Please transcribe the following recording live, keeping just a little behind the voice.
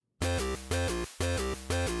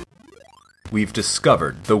we've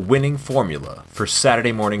discovered the winning formula for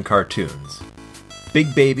Saturday morning cartoons.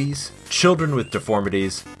 Big babies, children with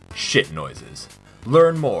deformities, shit noises.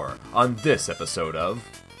 Learn more on this episode of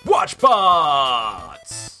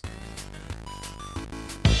WatchBots!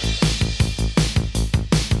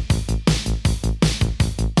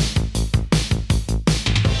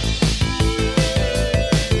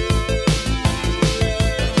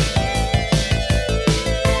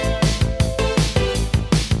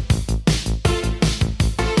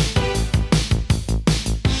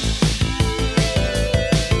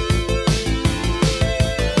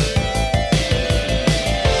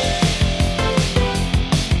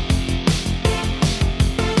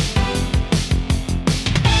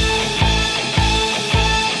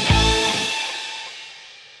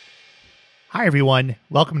 Hi, everyone.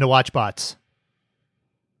 Welcome to WatchBots.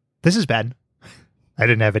 This is Ben. I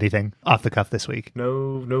didn't have anything off the cuff this week.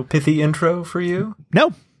 No pithy intro for you?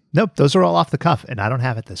 Nope. Those are all off the cuff, and I don't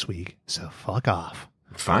have it this week, so fuck off.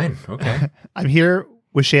 Fine. Okay. I'm here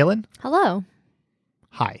with Shaylin. Hello.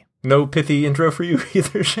 Hi. No pithy intro for you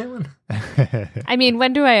either, Shaylin? I mean,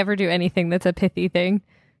 when do I ever do anything that's a pithy thing?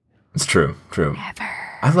 It's true. Never.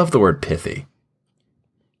 I love the word pithy.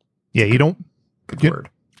 Yeah, you don't... Good word.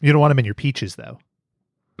 You don't want them in your peaches, though.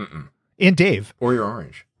 Mm-mm. And Dave. Or your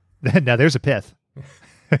orange. Now, there's a pith.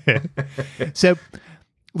 So,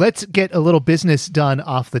 let's get a little business done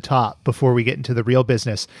off the top before we get into the real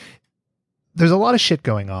business. There's a lot of shit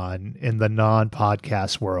going on in the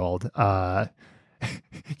non-podcast world.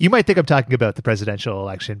 You might think I'm talking about the presidential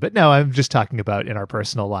election, but no, I'm just talking about in our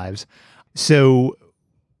personal lives. So,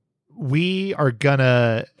 we are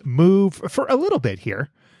gonna move for a little bit here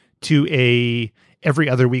to a every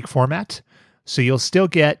other week format. So you'll still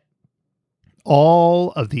get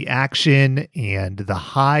all of the action and the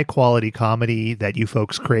high quality comedy that you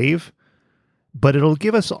folks crave, but it'll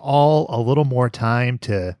give us all a little more time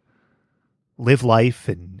to live life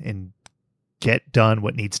and get done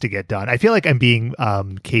what needs to get done. I feel like I'm being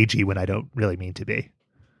cagey when I don't really mean to be.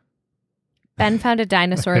 Ben found a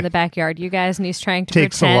dinosaur in the backyard, you guys, and he's trying to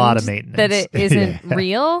Takes pretend a lot of maintenance. that it isn't Yeah.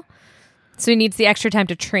 real. So he needs the extra time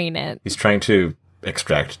to train it. He's trying to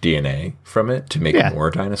extract DNA from it to make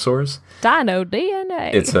more dinosaurs. Dino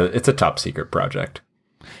DNA. It's a top secret project.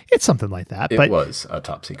 It's something like that. It but was a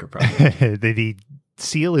top secret project. the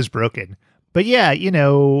seal is broken. But yeah,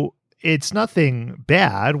 it's nothing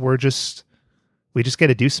bad. We just got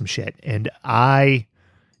to do some shit. And I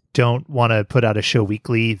don't want to put out a show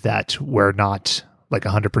weekly that we're not like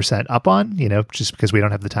 100% up on, just because we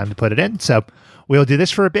don't have the time to put it in. So we'll do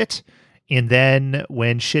this for a bit. And then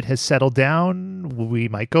when shit has settled down, we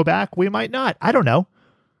might go back. We might not. I don't know.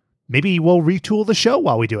 Maybe we'll retool the show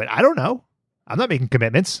while we do it. I don't know. I'm not making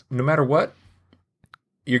commitments. No matter what,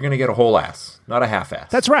 you're going to get a whole ass, not a half ass.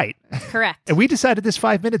 That's right. Correct. And we decided this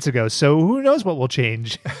 5 minutes ago, so who knows what will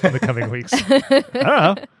change in the coming weeks. I don't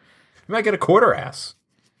know. You might get a quarter ass.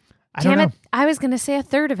 I don't Damn know. it. I was going to say a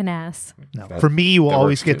third of an ass. No. For me, you will that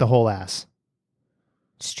always works get too. the whole ass.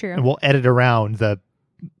 It's true. And we'll edit around the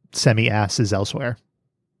semi-asses elsewhere.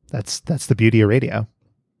 That's the beauty of radio.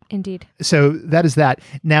 Indeed. So that is that.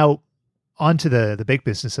 Now, on to the big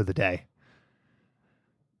business of the day.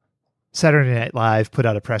 Saturday Night Live put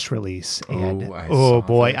out a press release, and I saw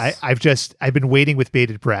boy, this. I've been waiting with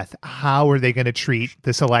bated breath. How are they going to treat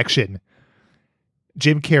this election?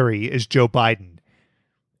 Jim Carrey is Joe Biden,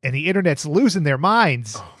 and the internet's losing their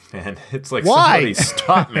minds. Oh, man, it's like Why? somebody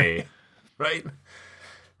stop me. Right?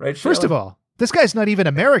 Right, First of Shelley? all, this guy's not even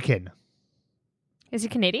American. Is he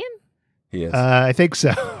Canadian? He is. I think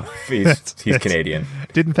so. He's Canadian.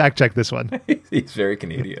 Didn't fact check this one. He's very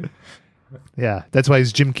Canadian. Yeah, that's why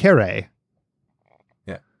he's Jim Carrey.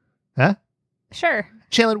 Yeah. Huh? Sure.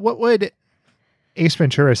 Shaylin, what would Ace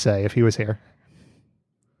Ventura say if he was here?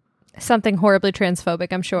 Something horribly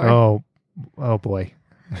transphobic, I'm sure. Oh boy.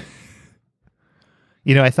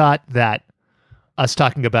 I thought that us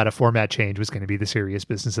talking about a format change was going to be the serious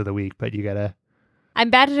business of the week, but you gotta... I'm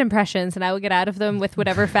bad at impressions, and I will get out of them with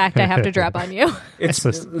whatever fact I have to drop on you.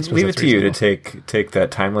 suppose Leave it that's to you to reasonable. take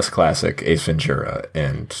that timeless classic Ace Ventura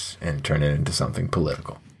and turn it into something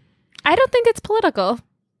political, I don't think it's political.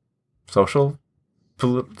 social,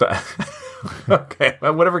 okay,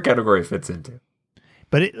 whatever category it fits into.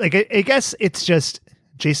 But I guess it's just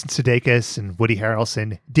Jason Sudeikis and Woody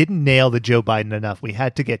Harrelson didn't nail the Joe Biden enough. We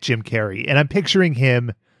had to get Jim Carrey, and I'm picturing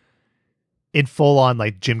him in full on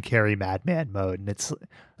like Jim Carrey madman mode. And it's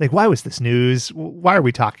like, why was this news? Why are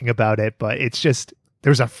we talking about it? But it's just,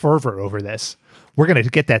 there's a fervor over this. We're going to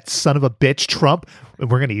get that son of a bitch Trump,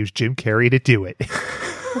 and we're going to use Jim Carrey to do it.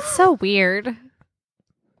 It's so weird.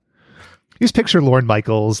 Just picture Lorne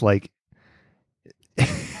Michaels like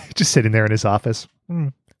Just sitting there in his office.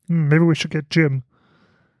 Maybe we should get Jim.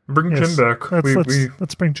 Bring Jim back.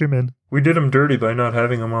 Let's bring Jim in. We did him dirty by not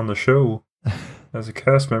having him on the show as a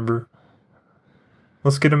cast member.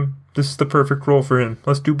 Let's get him. This is the perfect role for him.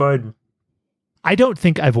 Let's do Biden. I don't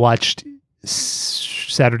think I've watched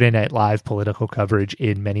Saturday Night Live political coverage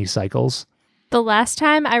in many cycles. The last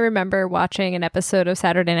time I remember watching an episode of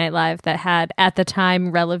Saturday Night Live that had, at the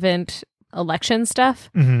time, relevant election stuff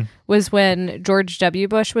was when George W.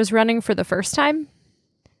 Bush was running for the first time.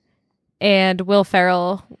 And Will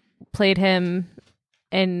Ferrell played him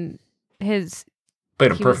in his...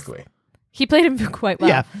 Played him perfectly. He played him quite well.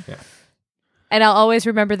 Yeah. And I'll always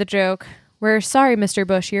remember the joke, we're sorry, Mr.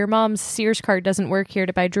 Bush, your mom's Sears card doesn't work here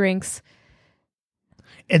to buy drinks.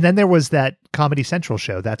 And then there was that Comedy Central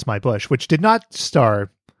show, That's My Bush, which did not star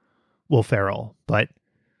Will Ferrell, but...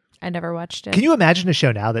 I never watched it. Can you imagine a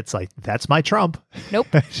show now that's like, That's My Trump? Nope.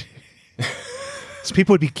 So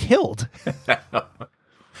people would be killed.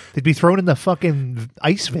 They'd be thrown in the fucking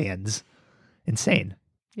ice vans. Insane.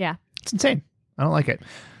 Yeah. It's insane. I don't like it.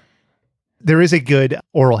 There is a good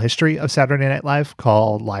oral history of Saturday Night Live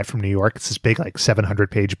called Live from New York. It's this big,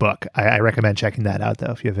 700-page book. I recommend checking that out,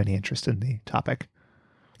 though, if you have any interest in the topic.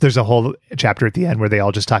 There's a whole chapter at the end where they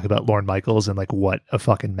all just talk about Lorne Michaels and, what a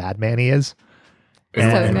fucking madman he is.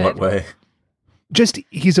 In what way? Just,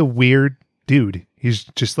 he's a weird dude. He's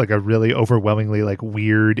just, a really overwhelmingly,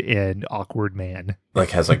 weird and awkward man.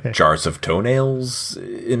 Has, jars of toenails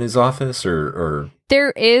in his office, or...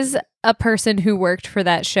 There is a person who worked for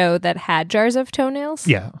that show that had jars of toenails.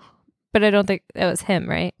 Yeah. But I don't think that was him,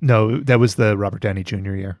 right? No, that was the Robert Downey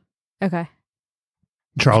Jr. year. Okay.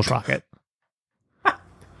 Charles Rocket.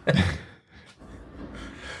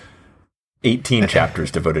 18 chapters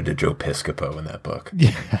devoted to Joe Piscopo in that book.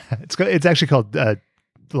 Yeah. It's actually called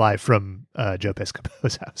Live from Joe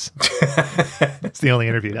Piscopo's house. It's the only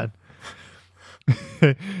interview done.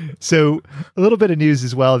 So a little bit of news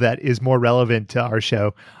as well that is more relevant to our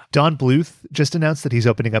show. Don Bluth just announced that he's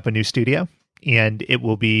opening up a new studio, and it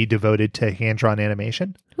will be devoted to hand-drawn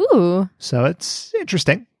animation. Ooh. So it's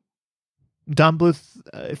interesting. Don Bluth,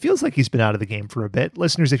 it feels like he's been out of the game for a bit.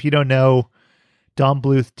 Listeners, if you don't know, Don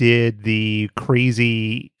Bluth did the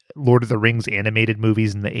crazy Lord of the Rings animated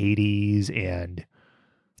movies in the 80s and...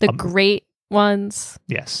 The great ones.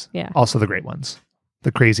 Yes. Yeah. Also the great ones.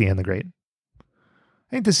 The crazy and the great. I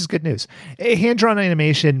think this is good news. Hand-drawn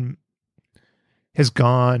animation has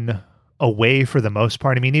gone away for the most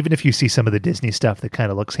part. I mean, even if you see some of the Disney stuff that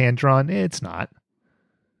kind of looks hand-drawn, it's not.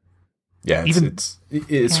 Yeah,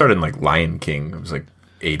 it started in Lion King. It was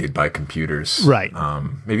aided by computers. Right.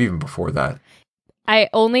 Maybe even before that. I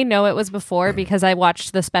only know it was before because I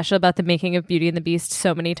watched the special about the making of Beauty and the Beast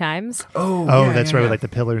so many times. Oh, that's right, with the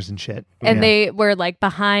pillars and shit. And they were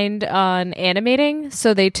behind on animating,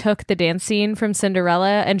 so they took the dance scene from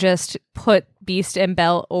Cinderella and just put Beast and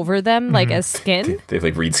Belle over them as skin. They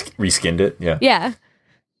reskinned it. Yeah. Yeah.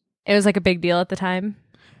 It was a big deal at the time.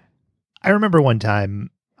 I remember one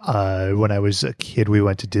time when I was a kid, we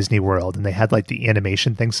went to Disney World and they had the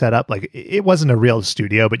animation thing set up. It wasn't a real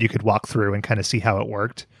studio, but you could walk through and kind of see how it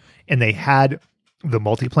worked. And they had the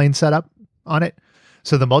multiplane set up on it.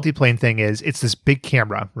 So the multiplane thing is, it's this big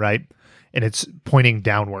camera, right? And it's pointing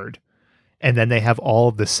downward. And then they have all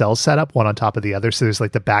of the cells set up one on top of the other. So there's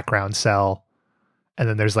the background cell, and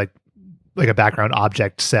then there's a background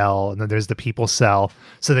object cell, and then there's the people cell.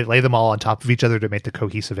 So they lay them all on top of each other to make the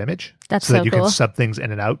cohesive image. That's so that you cool. can sub things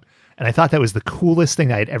in and out. And I thought that was the coolest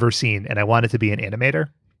thing I had ever seen, and I wanted to be an animator.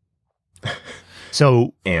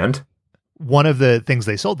 So and one of the things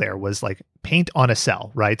they sold there was paint on a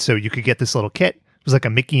cell, right? So you could get this little kit. It was a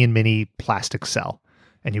Mickey and Minnie plastic cell,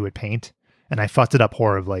 and you would paint. And I fucked it up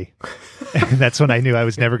horribly. And that's when I knew I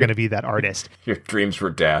was never going to be that artist. Your dreams were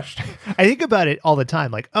dashed. I think about it all the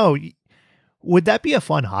time. Would that be a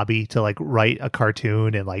fun hobby to write a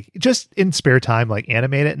cartoon and just in spare time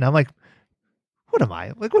animate it? And I'm what am I?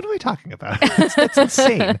 What am I talking about? That's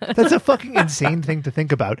insane. That's a fucking insane thing to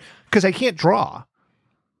think about because I can't draw.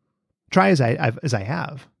 Try as I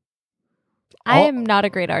have. I am not a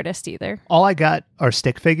great artist either. All I got are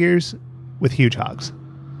stick figures with huge hogs.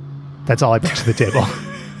 That's all I bring to the table.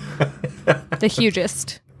 The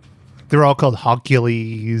hugest. They're all called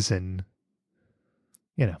Hogcules and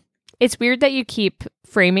It's weird that you keep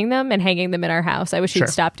framing them and hanging them in our house. I wish you'd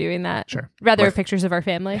stop doing that. Sure. Rather have pictures of our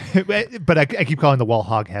family. But I keep calling the wall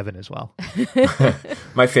Hog Heaven as well.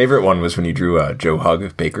 My favorite one was when you drew Joe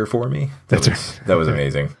Hog Baker for me. That was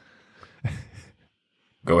amazing.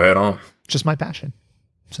 Go ahead on. Just my passion.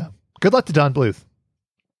 So good luck to Don Bluth.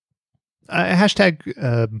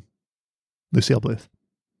 Hashtag Lucille Bluth.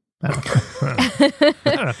 I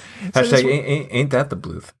don't know. Hashtag ain't that the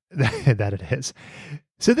Bluth? That it is.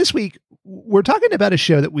 So this week, we're talking about a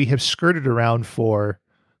show that we have skirted around for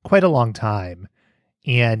quite a long time.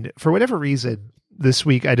 And for whatever reason, this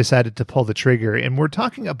week I decided to pull the trigger, and we're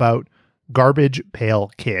talking about Garbage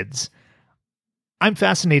Pail Kids. I'm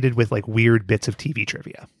fascinated with like weird bits of TV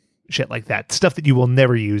trivia, shit like that, stuff that you will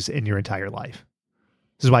never use in your entire life.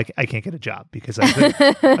 This is why I can't get a job, because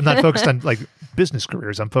I'm not focused on like business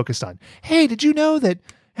careers. I'm focused on, hey, did you know that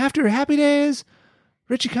after Happy Days,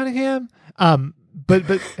 Richie Cunningham, but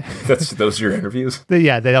those are your interviews.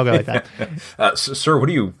 Yeah, they all go like that. Sir, what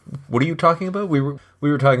are you talking about? We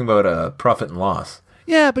were talking about profit and loss.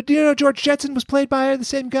 Yeah, but do you know George Jetson was played by the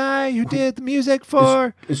same guy who did the music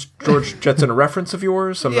for? Is George Jetson a reference of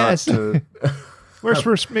yours? Yes. Works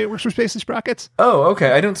for Space and Sprockets. Oh,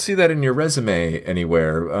 okay. I don't see that in your resume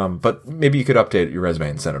anywhere. But maybe you could update your resume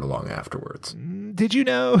and send it along afterwards. Did you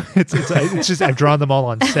know? It's just I've drawn them all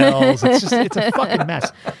on cells. It's a fucking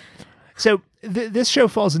mess. So this show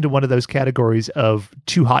falls into one of those categories of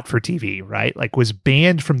too hot for TV, right? Like was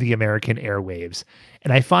banned from the American airwaves.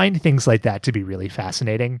 And I find things like that to be really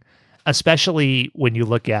fascinating, especially when you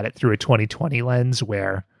look at it through a 2020 lens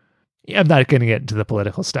where I'm not going to get into the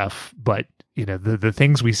political stuff, but you know, the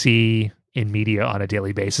things we see in media on a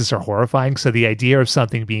daily basis are horrifying. So the idea of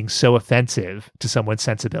something being so offensive to someone's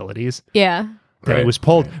sensibilities that it was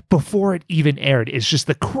pulled before it even aired is just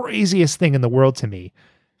the craziest thing in the world to me.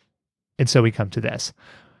 And so we come to this.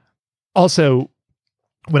 Also,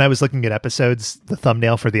 when I was looking at episodes, the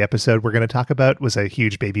thumbnail for the episode we're going to talk about was a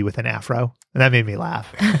huge baby with an afro. And that made me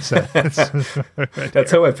laugh. So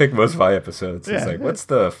that's how I pick most of my episodes. It's like, what's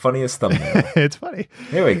the funniest thumbnail? It's funny.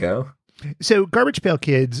 Here we go. So Garbage Pail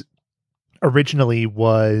Kids originally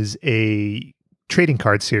was a trading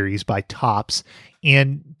card series by Topps.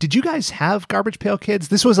 And did you guys have Garbage Pail Kids?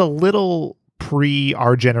 This was a little pre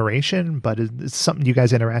our generation, but it's something you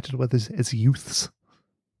guys interacted with as youths.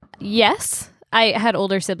 Yes. I had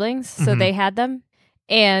older siblings, so they had them.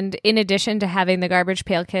 And in addition to having the Garbage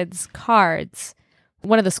Pail Kids cards,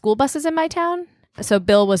 one of the school buses in my town, so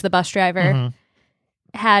Bill was the bus driver,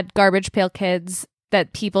 had Garbage Pail Kids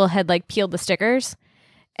that people had like peeled the stickers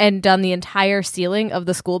and done the entire ceiling of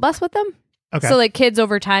the school bus with them. Okay. So like kids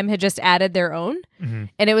over time had just added their own.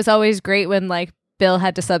 And it was always great when like Bill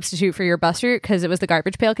had to substitute for your bus route because it was the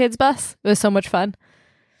Garbage Pail Kids bus. It was so much fun.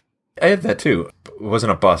 I had that too. It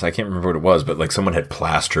wasn't a bus. I can't remember what it was, but like someone had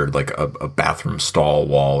plastered like a bathroom stall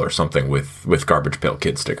wall or something with Garbage Pail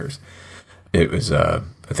Kid stickers. It was, I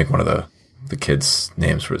think one of the kids'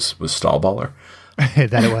 names was Stallballer.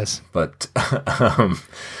 That it was. But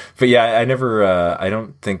yeah, I never, I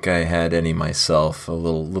don't think I had any myself. A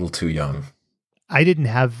little too young. I didn't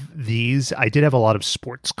have these. I did have a lot of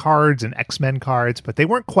sports cards and X-Men cards, but they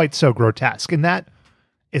weren't quite so grotesque. And that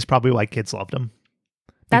is probably why kids loved them.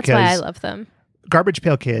 That's why I love them. Garbage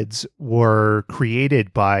Pail Kids were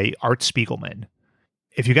created by Art Spiegelman.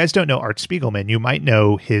 If you guys don't know Art Spiegelman, you might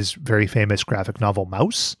know his very famous graphic novel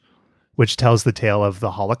Mouse, which tells the tale of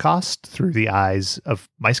the Holocaust through the eyes of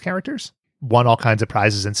mice characters. Won all kinds of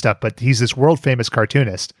prizes and stuff, but he's this world famous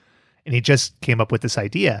cartoonist. And he just came up with this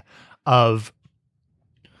idea of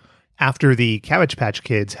after the Cabbage Patch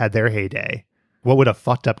Kids had their heyday, what would a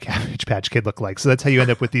fucked up Cabbage Patch Kid look like? So that's how you end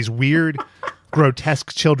up with these weird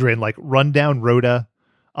grotesque children like Rundown Rhoda,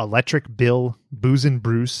 Electric Bill, Boozin'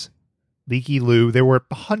 Bruce, Leaky Lou. There were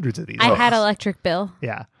hundreds of these. I had Electric Bill.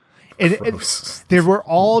 Yeah. And they were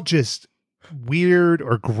all just weird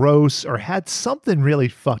or gross or had something really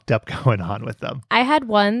fucked up going on with them. I had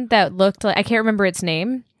one that looked like, I can't remember its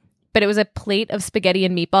name, but it was a plate of spaghetti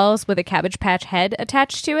and meatballs with a Cabbage Patch head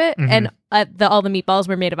attached to it. And all the meatballs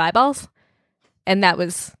were made of eyeballs. And that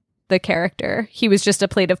was the character. He was just a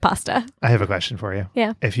plate of pasta. I have a question for you.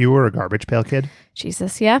 Yeah. If you were a Garbage Pail Kid,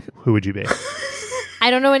 Jesus, yeah. Who would you be? I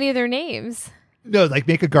don't know any of their names. No, like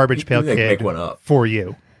make a Garbage Pail Kid make one up for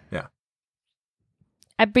you. Yeah.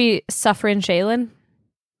 I'd be suffering Shaylin.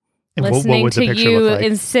 And listening what to you like?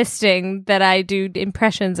 Insisting that I do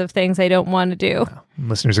impressions of things I don't want to do. No.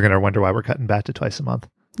 Listeners are going to wonder why we're cutting back to twice a month.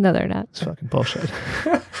 No, they're not. It's fucking bullshit.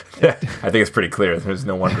 Yeah, I think it's pretty clear. There's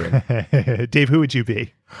no wondering. Dave, who would you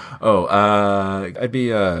be? Oh, I'd be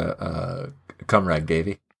Cumrag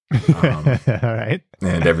Davey. All right.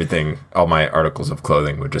 And everything, all my articles of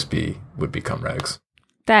clothing would be Cumrags.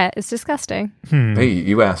 That is disgusting. Hey,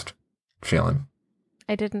 you asked, Shaylin.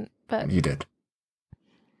 I didn't, but You did.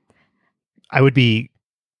 I would be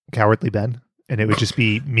Cowardly Ben, and it would just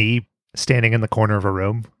be me standing in the corner of a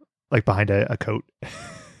room, like behind a coat.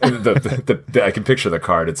 I can picture the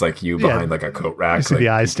card. It's like you behind like a coat rack. You see like the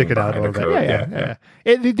eyes sticking out a little bit.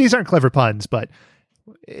 Yeah. These aren't clever puns, but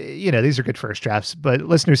these are good first drafts. But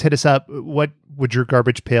listeners, hit us up. What would your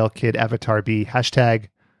Garbage Pail Kid avatar be? Hashtag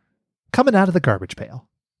coming out of the garbage pail.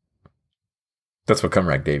 That's what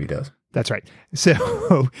Cumrag Davy does. That's right.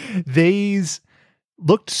 So these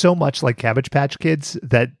looked so much like Cabbage Patch Kids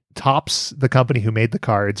that Topps, the company who made the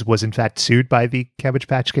cards, was in fact sued by the Cabbage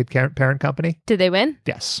Patch Kid parent company. Did they win?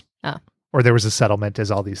 Yes. Oh. Or there was a settlement,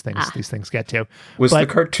 as all these things get to. Was the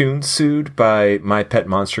cartoon sued by My Pet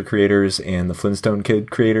Monster creators and the Flintstone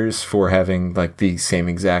Kid creators for having like the same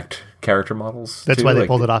exact character models? That's why they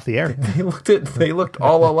pulled it off the air. They looked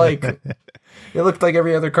all alike. They looked like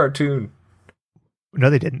every other cartoon. No,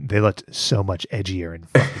 they didn't. They looked so much edgier and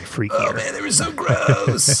fucking freakier. Oh man, they were so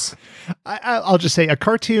gross. I'll just say a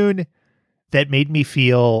cartoon that made me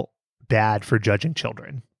feel bad for judging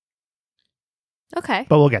children. Okay.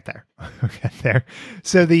 But we'll get there.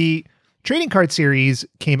 So the trading card series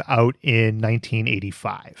came out in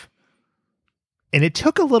 1985. And it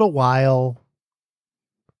took a little while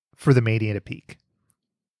for the mania to peak.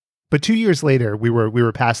 But 2 years later, we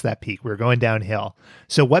were past that peak. We were going downhill.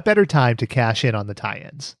 So what better time to cash in on the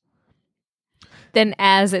tie-ins? Then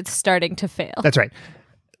as it's starting to fail. That's right.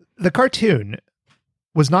 The cartoon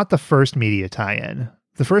was not the first media tie-in.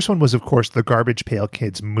 The first one was, of course, the Garbage Pail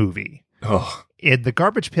Kids movie. Oh. And the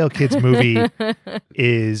Garbage Pail Kids movie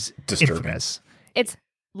is disturbing. Infamous. It's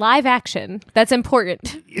live action. That's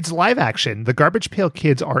important. It's live action. The Garbage Pail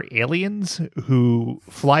Kids are aliens who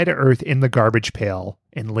fly to Earth in the garbage pail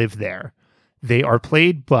and live there. They are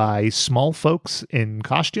played by small folks in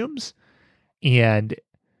costumes, and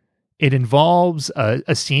it involves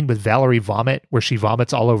a scene with Valerie Vomit where she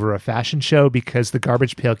vomits all over a fashion show because the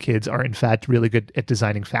Garbage Pail Kids are in fact really good at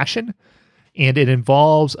designing fashion. And it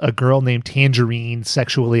involves a girl named Tangerine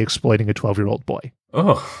sexually exploiting a 12-year-old boy.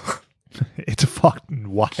 Oh. It's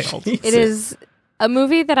fucking wild. Jesus. It is a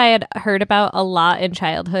movie that I had heard about a lot in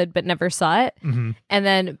childhood, but never saw it. Mm-hmm. And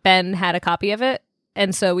then Ben had a copy of it.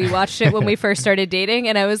 And so we watched it when we first started dating.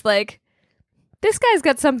 And I was like, this guy's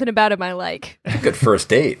got something about him I like. Good first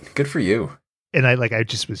date. Good for you. And I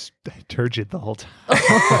just was turgid the whole time.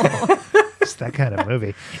 It's that kind of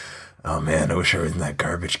movie. Oh man, I wish I was in that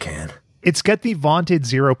garbage can. It's got the vaunted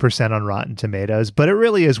 0% on Rotten Tomatoes, but it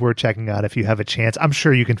really is worth checking out if you have a chance. I'm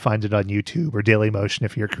sure you can find it on YouTube or Dailymotion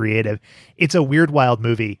if you're creative. It's a weird, wild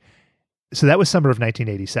movie. So that was summer of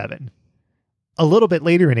 1987. A little bit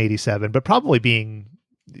later in 87, but probably being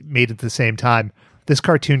made at the same time, this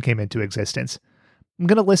cartoon came into existence. I'm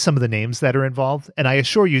going to list some of the names that are involved, and I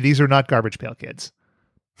assure you these are not Garbage Pail Kids.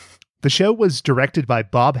 The show was directed by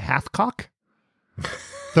Bob Hathcock.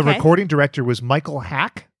 The recording director was Michael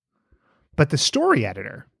Hack. But the story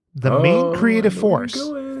editor, the main creative force,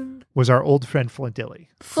 was our old friend Flint Dille.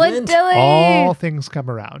 Flint Dille! All things come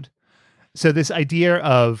around. So this idea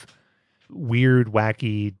of weird,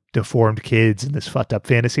 wacky, deformed kids in this fucked up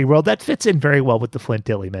fantasy world, that fits in very well with the Flint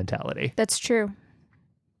Dille mentality. That's true.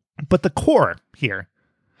 But the core here,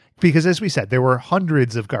 because as we said, there were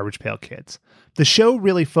hundreds of Garbage Pail Kids. The show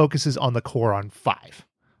really focuses on the core on 5.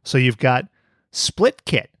 So you've got Split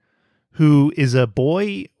Kit, who is a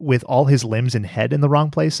boy with all his limbs and head in the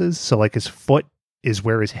wrong places. So like his foot is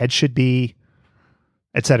where his head should be,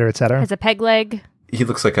 et cetera, et cetera. Has a peg leg. He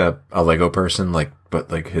looks like a Lego person,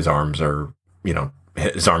 but his arms are,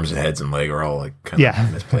 his arms and heads and leg are all kind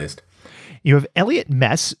of misplaced. You have Elliot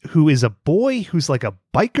Mess, who is a boy who's like a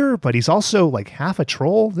biker, but he's also like half a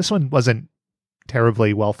troll. This one wasn't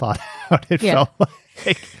terribly well thought out. It felt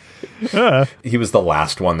like... He was the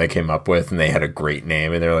last one they came up with, and they had a great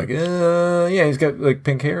name, and they're like, he's got like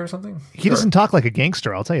pink hair or something. He doesn't talk like a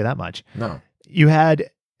gangster, I'll tell you that much. No. You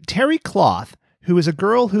had Terry Cloth, who is a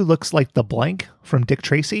girl who looks like the blank from Dick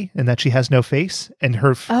Tracy, and that she has no face, and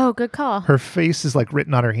her good call. Her face is like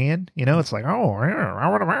written on her hand. It's like,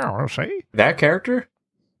 see? That character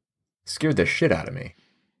scared the shit out of me.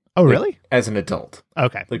 Oh, really? As an adult.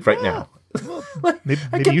 Okay. Like right now. Well, maybe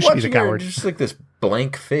you should be the coward. Just like this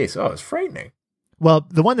blank face. Oh, it's frightening. Well,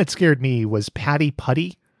 the one that scared me was Patty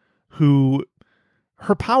Putty, who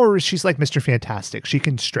her power is she's like Mr. Fantastic. She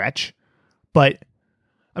can stretch, but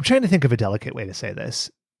I'm trying to think of a delicate way to say this.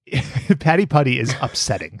 Patty Putty is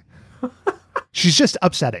upsetting. She's just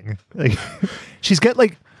upsetting. Like she's got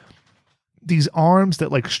like these arms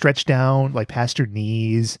that like stretch down like past her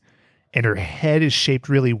knees, and her head is shaped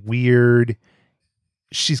really weird.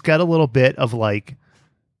 She's got a little bit of like,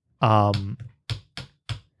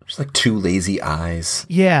 just like 2 lazy eyes.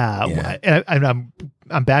 Yeah. And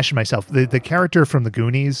I'm bashing myself. The character from the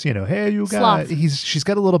Goonies, you know, hey, you got, Sloth. she's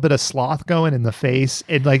got a little bit of sloth going in the face.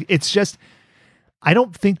 And like, it's just, I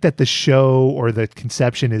don't think that the show or the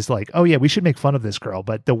conception is like, oh yeah, we should make fun of this girl.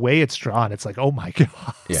 But the way it's drawn, it's like, oh my God.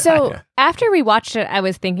 Yeah. So after we watched it, I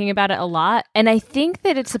was thinking about it a lot. And I think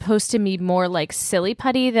that it's supposed to be more like silly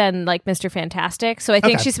putty than like Mr. Fantastic. So I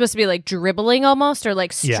think she's supposed to be like dribbling almost or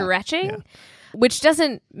like stretching, which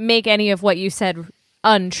doesn't make any of what you said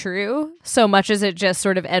untrue so much as it just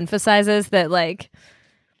sort of emphasizes that like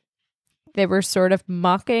they were sort of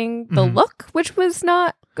mocking the look, which was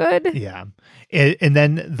not good. Yeah. And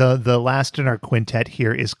then the last in our quintet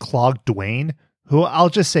here is Clogged Dwayne, who I'll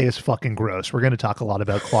just say is fucking gross. We're going to talk a lot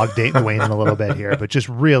about Clogged Dwayne in a little bit here, but just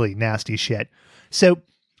really nasty shit. So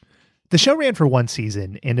the show ran for one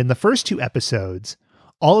season, and in the first 2 episodes,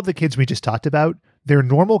 all of the kids we just talked about, they're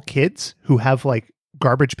normal kids who have like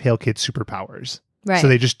Garbage Pail Kid superpowers. Right. So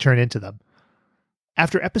they just turn into them.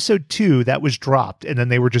 After episode 2, that was dropped, and then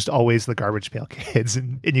they were just always the Garbage Pail Kids.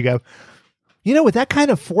 And you go, you know, with that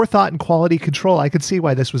kind of forethought and quality control, I could see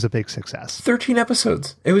why this was a big success. 13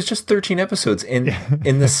 episodes. It was just 13 episodes. And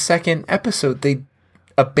in the second episode, they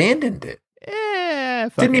abandoned it.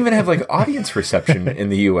 Didn't even have like audience reception in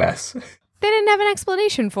the US. They didn't have an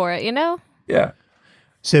explanation for it, you know? Yeah.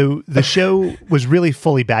 So the show was really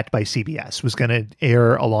fully backed by CBS, was going to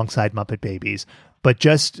air alongside Muppet Babies. But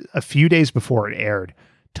just a few days before it aired,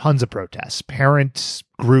 tons of protests, parents,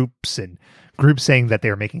 groups, and groups saying that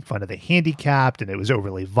they were making fun of the handicapped and it was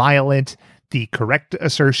overly violent. The correct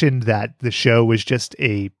assertion that the show was just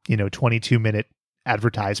a, 22-minute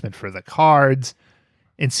advertisement for the cards.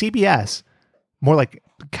 And CBS, more like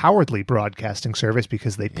cowardly broadcasting service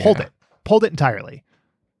because they pulled it entirely.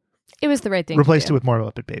 It was the right thing Replaced to do. it with more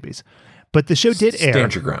Muppet Babies. But the show did air.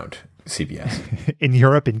 Stand your ground, CBS. In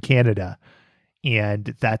Europe and Canada.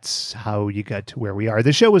 And that's how you got to where we are.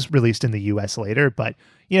 The show was released in the US later, but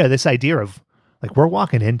this idea of like, we're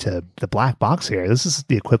walking into the black box here. This is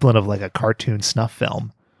the equivalent of like a cartoon snuff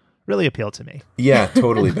film. Really appealed to me. Yeah,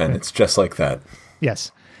 totally, Ben. It's just like that.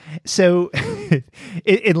 Yes. So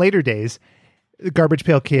in later days, the Garbage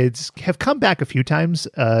Pail Kids have come back a few times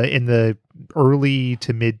in the early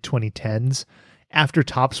to mid 2010s after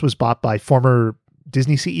Topps was bought by former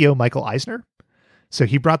Disney CEO Michael Eisner. So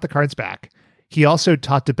he brought the cards back. He also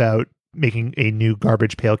talked about making a new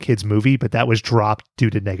Garbage Pail Kids movie, but that was dropped due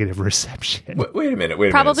to negative reception. Wait a minute.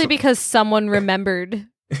 Probably because someone remembered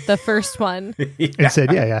the first one. And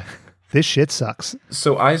said, yeah, this shit sucks.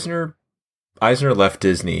 So Eisner left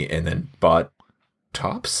Disney and then bought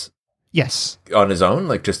Topps? Yes. On his own?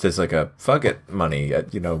 Like just as like a fuck it money,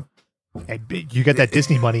 You got that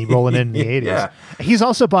Disney money rolling in the 80s. Yeah. He's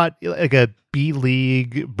also bought like a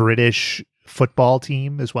B-League British football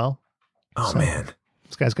team as well. Oh, man.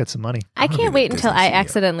 This guy's got some money. I can't wait until I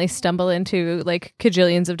accidentally stumble into like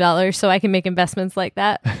cajillions of dollars so I can make investments like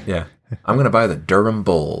that. Yeah. I'm going to buy the Durham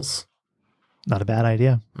Bulls. Not a bad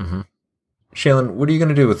idea. Mm-hmm. Shaylin, what are you going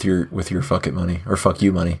to do with your fuck it money or fuck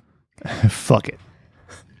you money? Fuck it.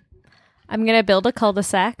 I'm going to build a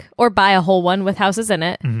cul-de-sac or buy a whole one with houses in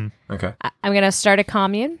it. Mm-hmm. Okay. I'm going to start a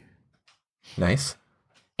commune. Nice.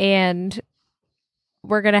 And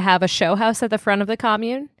we're going to have a show house at the front of the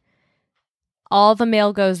commune. All the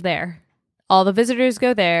mail goes there. All the visitors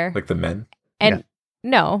go there. Like the men? And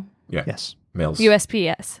no. Yeah. Yes. Males.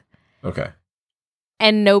 USPS. Okay.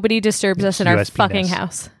 And nobody disturbs us in our USP fucking ness.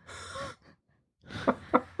 house.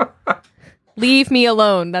 Leave me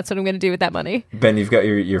alone. That's what I'm going to do with that money. Ben, you've got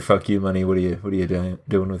your fuck you money. What are you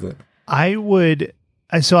doing with it? I would,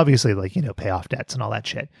 so obviously pay off debts and all that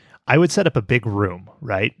shit. I would set up a big room,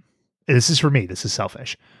 right? This is for me. This is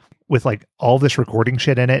selfish. With like all this recording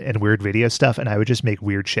shit in it and weird video stuff. And I would just make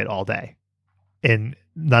weird shit all day. And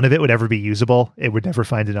none of it would ever be usable. It would never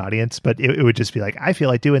find an audience, but it would just be like, I feel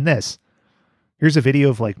like doing this. Here's a video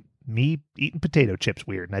of like me eating potato chips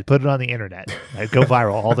weird. And I'd put it on the internet. I'd go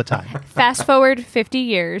viral all the time. Fast forward 50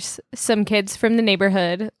 years. Some kids from the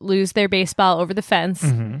neighborhood lose their baseball over the fence.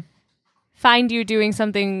 Mm-hmm. Find you doing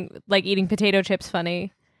something like eating potato chips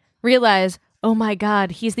funny. Realize, oh my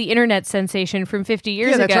God, he's the internet sensation from 50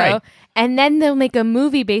 years that's ago. right. And then they'll make a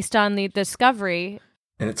movie based on the discovery.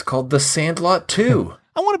 And it's called The Sandlot 2.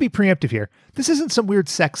 I want to be preemptive here. This isn't some weird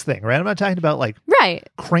sex thing, right? I'm not talking about like Right.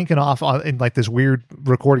 cranking off in like this weird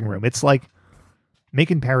recording room. It's like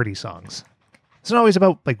making parody songs. It's not always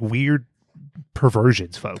about like weird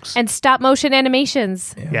perversions, folks. And stop motion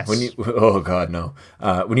animations. Yeah. Yes. Oh God, no.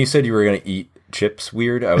 When you said you were going to eat chips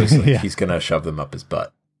weird, I was like, Yeah. he's going to shove them up his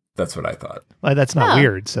butt. That's what I thought. Well, that's not Oh.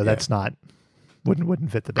 weird, so that's not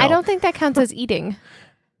wouldn't fit the bill. I don't think that counts as eating.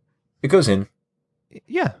 It goes in.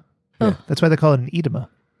 Yeah. Yeah, that's why they call it an edema.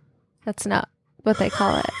 That's not what they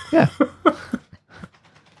call it. Yeah.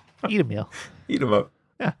 Eat a meal. Eat them up.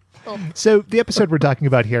 Yeah. So the episode we're talking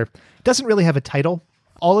about here doesn't really have a title.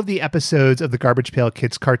 All of the episodes of the Garbage Pail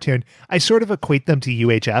Kids cartoon, I sort of equate them to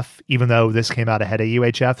UHF, even though this came out ahead of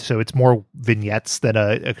UHF, so it's more vignettes than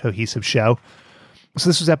a cohesive show. So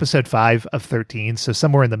this was episode 5 of 13, so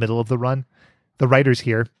somewhere in the middle of the run. The writers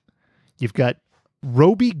here, you've got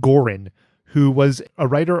Roby Gorin, who was a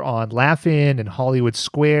writer on Laugh-In and Hollywood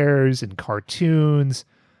Squares and cartoons.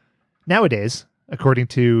 Nowadays, according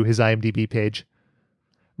to his IMDb page,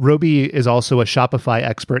 Roby is also a Shopify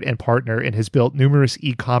expert and partner and has built numerous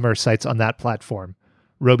e-commerce sites on that platform.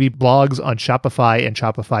 Roby blogs on Shopify and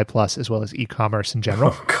Shopify Plus, as well as e-commerce in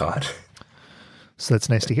general. Oh, God. So that's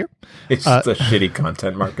nice to hear. He's just a shitty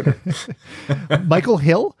content marketer. Michael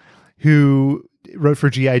Hill, who wrote for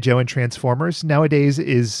G.I. Joe and Transformers, nowadays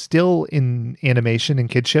is still in animation and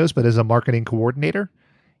kid shows, but as a marketing coordinator.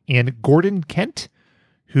 And Gordon Kent,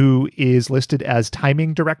 who is listed as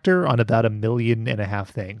timing director on about 1.5 million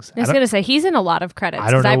things. I was going to say, he's in a lot of credits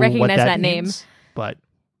I don't because I know recognize what that means, name. But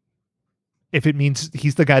if it means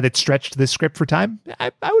he's the guy that stretched this script for time,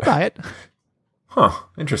 I would buy it. Huh.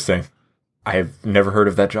 Interesting. I've never heard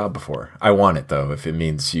of that job before. I want it, though, if it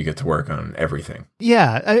means you get to work on everything.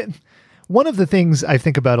 Yeah. One of the things I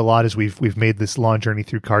think about a lot as we've made this long journey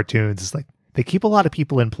through cartoons is like they keep a lot of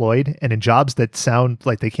people employed and in jobs that sound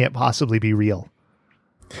like they can't possibly be real.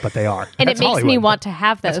 But they are. And That's it makes me Hollywood. want to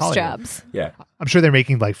have That's those Hollywood. jobs. Yeah. I'm sure they're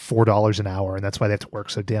making like $4 an hour, and that's why they have to work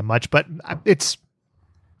so damn much. But it's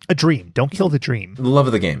a dream. Don't kill the dream. The love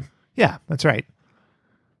of the game. Yeah, that's right.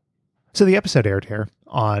 So the episode aired here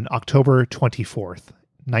on October 24th,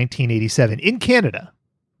 1987 in Canada.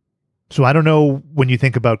 So I don't know when you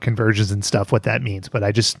think about conversions and stuff what that means, but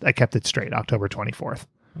I kept it straight, October 24th.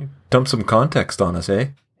 Dump some context on us, eh?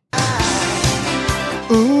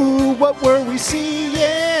 Ooh, what were we seeing?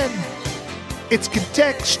 It's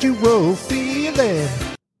contextual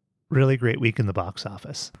feeling. Really great week in the box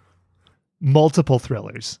office. Multiple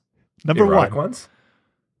thrillers. Number Erotic one, ones?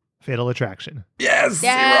 Fatal Attraction. Yes!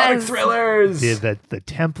 Yes! Erotic thrillers! The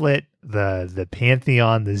template, the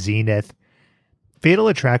Pantheon, the Zenith. Fatal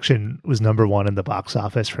Attraction was number one in the box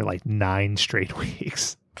office for like 9 straight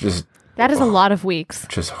weeks. That is a lot of weeks.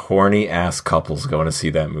 Just horny ass couples going to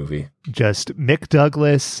see that movie. Just Mick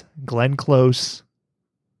Douglas, Glenn Close.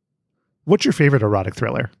 What's your favorite erotic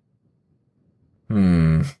thriller? 8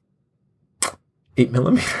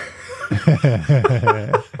 millimeter.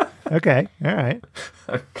 Okay, all right.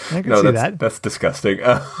 I can see that. That's disgusting.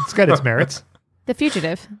 It's got its merits. The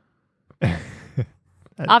Fugitive.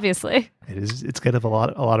 Obviously. It's got a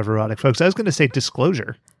lot of erotic folks. I was going to say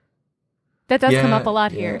Disclosure. That does come Yeah, up a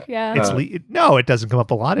lot yeah. here. Yeah. No, it doesn't come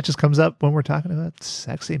up a lot. It just comes up when we're talking about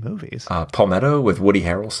sexy movies. Palmetto with Woody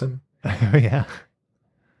Harrelson. Yeah.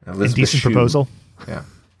 Elizabeth Indecent Shue. Proposal. Yeah.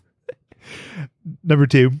 Number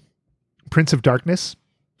 2, Prince of Darkness.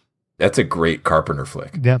 That's a great Carpenter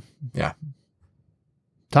flick. Yeah. Yeah.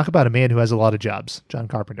 Talk about a man who has a lot of jobs. John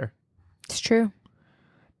Carpenter. It's true.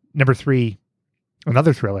 Number 3,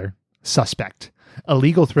 another thriller, Suspect. A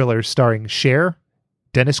legal thriller starring Cher,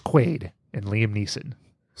 Dennis Quaid, and Liam Neeson.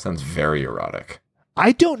 Sounds very erotic.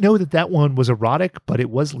 I don't know that one was erotic, but it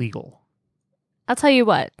was legal. I'll tell you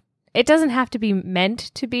what. It doesn't have to be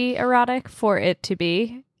meant to be erotic for it to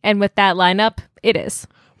be. And with that lineup, it is.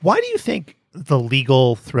 Why do you think the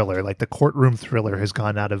legal thriller, like the courtroom thriller, has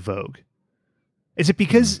gone out of vogue? Is it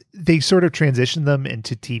because they sort of transitioned them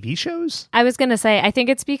into TV shows? I was going to say, I think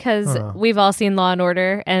it's because we've all seen Law and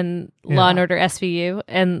Order and Law and Order SVU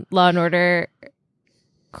and Law and Order,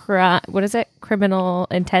 what is it? Criminal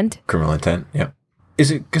Intent? Criminal Intent, yeah.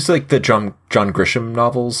 Is it because like the John Grisham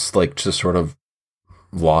novels like just sort of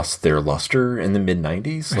lost their luster in the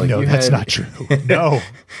mid-90s? Like No, that's not true. No.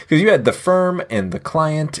 Because you had The Firm and The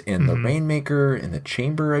Client and The Rainmaker and The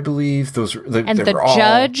Chamber, I believe. Those And the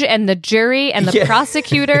judge and the jury and the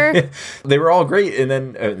prosecutor. They were all great. And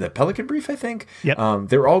then The Pelican Brief, I think. Yep.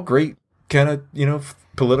 They were all great kind of,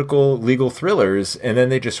 political, legal thrillers. And then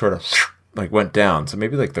they just sort of like went down. So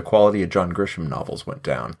maybe like the quality of John Grisham novels went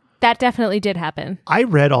down. That definitely did happen. I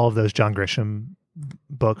read all of those John Grisham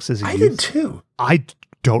books as a youth. I did too. I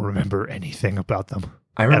don't remember anything about them.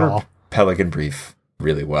 I remember at all. Pelican Brief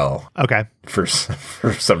really well. Okay. For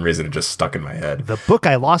some reason, it just stuck in my head. The book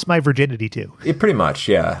I lost my virginity to. It pretty much,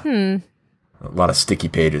 yeah. A lot of sticky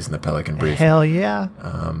pages in the Pelican Brief. Hell yeah.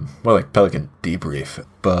 More like Pelican Debrief.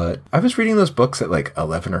 But I was reading those books at like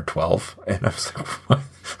 11 or 12, and I was like,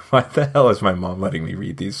 why the hell is my mom letting me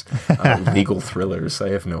read these legal thrillers? I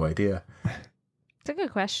have no idea. It's a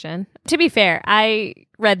good question. To be fair, I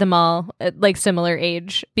read them all at like similar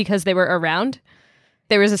age because they were around.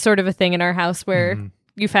 There was a sort of a thing in our house where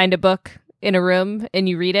you find a book in a room and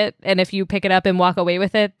you read it, and if you pick it up and walk away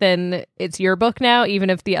with it, then it's your book now, even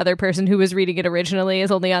if the other person who was reading it originally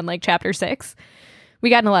is only on like chapter 6. We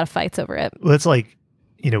got in a lot of fights over it. Well, it's like,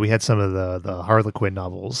 we had some of the Harlequin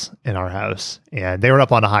novels in our house, and they were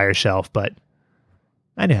up on a higher shelf, but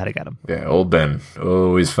I knew how to get them. Yeah, old Ben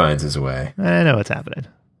always finds his way. I know what's happening.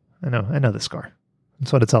 I know the score.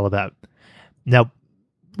 That's what it's all about. Now,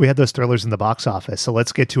 we had those thrillers in the box office, so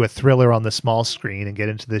let's get to a thriller on the small screen and get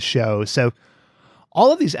into this show. So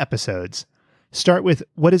all of these episodes start with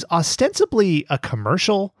what is ostensibly a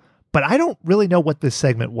commercial, but I don't really know what this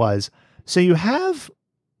segment was. So you have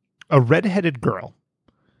a redheaded girl,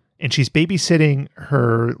 and she's babysitting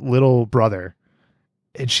her little brother.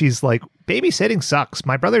 And she's like, babysitting sucks.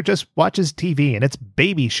 My brother just watches TV, and it's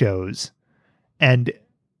baby shows. And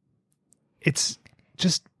it's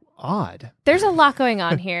just odd. There's a lot going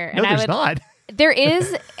on here. No, there's not. There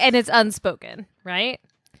is, and it's unspoken, right?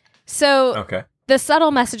 So Okay. the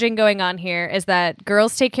subtle messaging going on here is that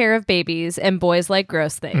girls take care of babies and boys like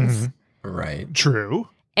gross things. Right. True.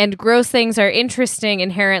 And gross things are interesting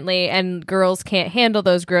inherently, and girls can't handle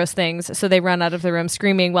those gross things, so they run out of the room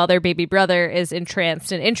screaming while their baby brother is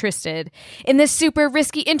entranced and interested in this super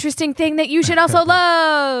risky, interesting thing that you should also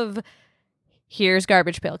love. Here's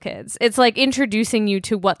Garbage Pail Kids. It's like introducing you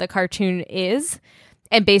to what the cartoon is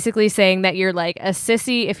and basically saying that you're like a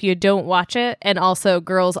sissy if you don't watch it, and also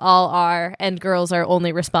girls all are, and girls are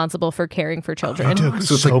only responsible for caring for children. You took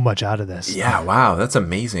So it's so much out of this. Yeah, wow, that's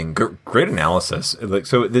amazing. Great analysis. Like,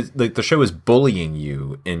 so the show is bullying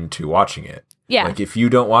you into watching it. Yeah. Like, if you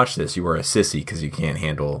don't watch this, you are a sissy because you can't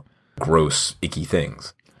handle gross, icky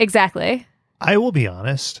things. Exactly. I will be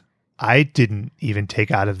honest. I didn't even take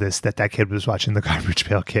out of this that kid was watching the Garbage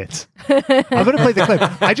Pail Kids. I'm going to play the clip.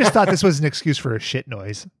 I just thought this was an excuse for a shit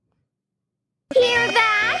noise. Hear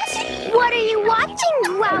that? What are you watching,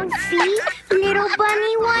 Wowsy? Little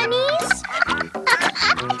bunny oneies?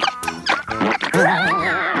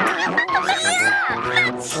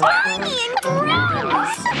 That's slimy and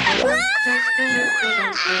gross!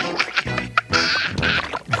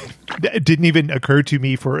 It didn't even occur to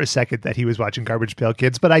me for a second that he was watching Garbage Pail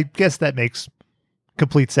Kids, but I guess that makes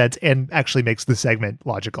complete sense and actually makes the segment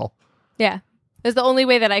logical. Yeah. It's the only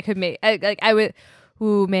way that I could make I would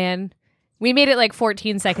ooh man. We made it like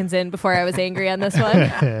 14 seconds in before I was angry on this one.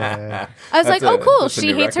 I was like, oh cool,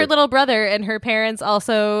 she hates her little brother, and her parents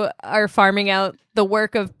also are farming out the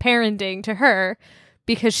work of parenting to her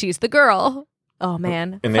because she's the girl. Oh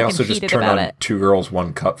man. And they also just turn on it. 2 girls,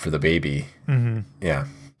 1 cup for the baby. Yeah.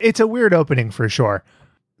 It's a weird opening for sure.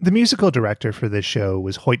 The musical director for this show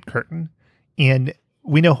was Hoyt Curtin, and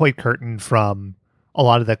we know Hoyt Curtin from a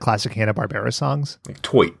lot of the classic Hanna-Barbera songs. Like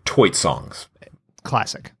toy songs.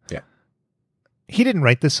 Classic. Yeah. He didn't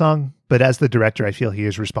write this song, but as the director, I feel he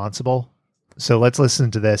is responsible. So let's listen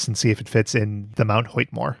to this and see if it fits in the Mount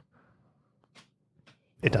Hoyt more.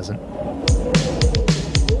 It doesn't.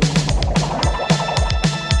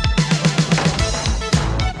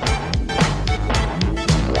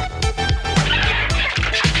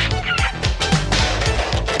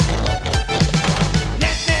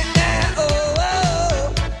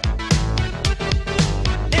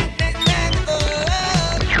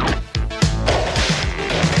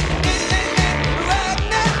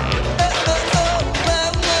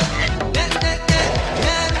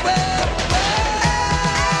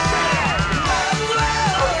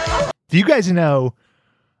 Do you guys know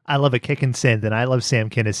I love a kickin' synth and I love Sam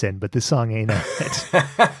Kinison, but this song ain't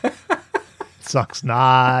it. Song's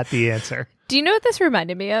not the answer. Do you know what this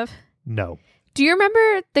reminded me of? No. Do you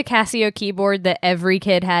remember the Casio keyboard that every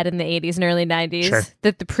kid had in the 80s and early 90s? Sure.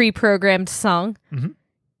 That the pre-programmed song? Mhm.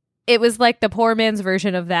 It was like the poor man's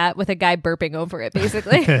version of that with a guy burping over it,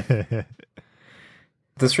 basically.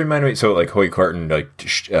 This reminded me, so like Hoyt Curtin did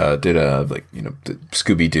Scooby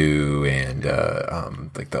Doo and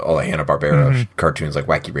like all the Hanna-Barbera cartoons like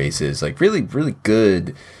Wacky Races, like really really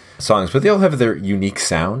good songs, but they all have their unique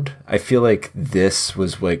sound. I feel like this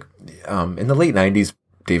was like in the late 90s,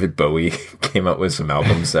 David Bowie came out with some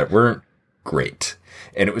albums that weren't great,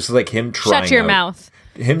 and it was like him trying. Shut your mouth.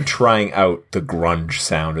 Him trying out the grunge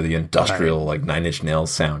sound or the industrial like Nine Inch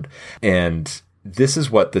Nails sound, and this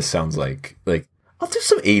is what this sounds like. Like, I'll do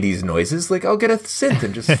some 80s noises. Like, I'll get a synth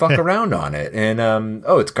and just fuck around on it. And,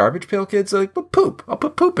 it's Garbage Pail Kids. Like, but poop. I'll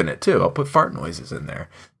put poop in it, too. I'll put fart noises in there.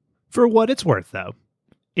 For what it's worth, though,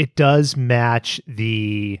 it does match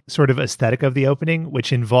the sort of aesthetic of the opening,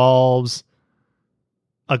 which involves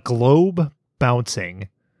a globe bouncing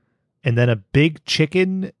and then a big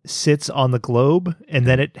chicken sits on the globe, and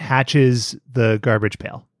then it hatches the garbage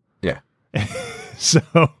pail. Yeah. So,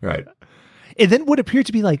 Right. and then would appear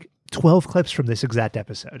to be like 12 clips from this exact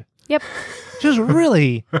episode. Yep. Just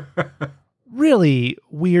really, really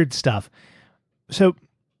weird stuff. So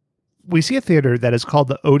we see a theater that is called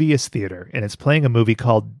the Odious Theater, and it's playing a movie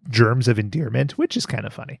called Germs of Endearment, which is kind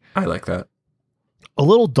of funny. I like that. A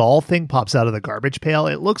little doll thing pops out of the garbage pail.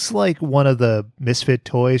 It looks like one of the misfit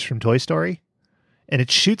toys from Toy Story, and it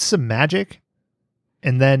shoots some magic,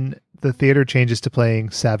 and then the theater changes to playing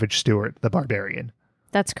Savage Stewart, the Barbarian.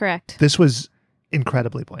 That's correct. This was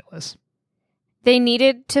incredibly pointless. They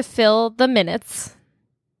needed to fill the minutes,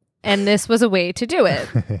 and this was a way to do it.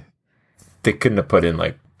 They couldn't have put in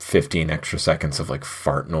like 15 extra seconds of like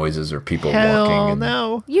fart noises or people Hell walking.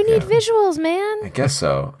 no. You need visuals, man. I guess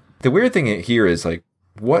so. The weird thing here is like,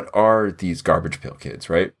 what are these Garbage Pail Kids,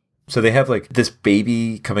 right? So they have like this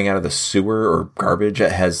baby coming out of the sewer or garbage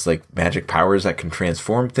that has like magic powers that can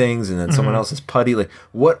transform things, and then someone else's putty. Like,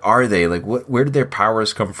 what are they? Like, where did their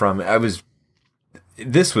powers come from?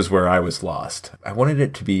 This was where I was lost. I wanted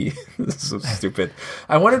it to be this is so stupid.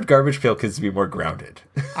 I wanted Garbage Pail Kids to be more grounded.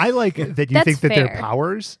 I like that you That's think that their fair.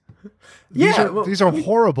 powers. Yeah, These are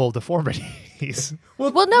horrible deformities.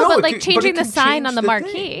 Well, no, but like it changing can the sign change on the thing.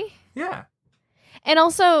 marquee. Yeah. And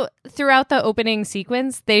also, throughout the opening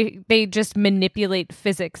sequence, they just manipulate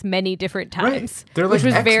physics many different times, They're which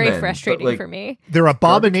like was very X-Men, but, frustrating like- for me. They're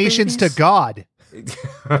abominations to babies? God.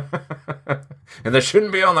 And they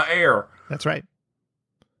shouldn't be on the air. That's right.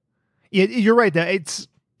 Yeah, you're right. It's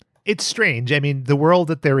strange. I mean, the world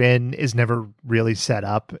that they're in is never really set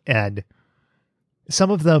up, and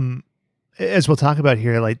some of them, as we'll talk about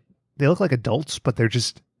here, like they look like adults, but they're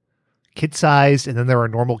just kid-sized, and then there are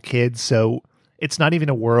normal kids. So it's not even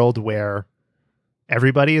a world where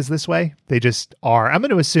everybody is this way. They just are. I'm going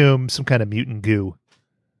to assume some kind of mutant goo,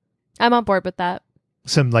 I'm on board with that.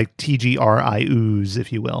 some like TGRI ooze,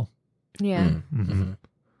 if you will. Yeah. Mm-hmm.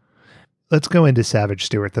 Let's go into Savage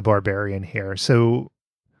Stewart, the Barbarian here. So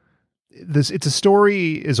it's a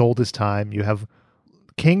story as old as time. You have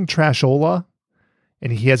King Trashola,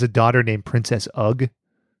 and he has a daughter named Princess Ugg.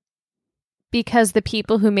 Because the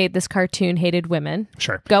people who made this cartoon hated women.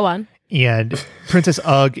 Sure. Go on. And Princess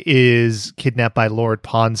Ugg is kidnapped by Lord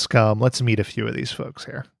Ponscum. Let's meet a few of these folks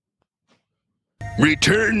here.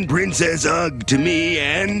 Return Princess Ugg to me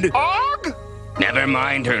and... Ugg? Never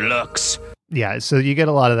mind her looks. Yeah, so you get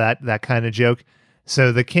a lot of that kind of joke.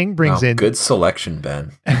 So the king brings in Good selection,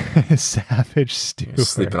 Ben. Savage Stewart. You're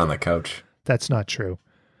sleeping on the couch. That's not true.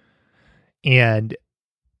 And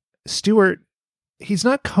Stewart, he's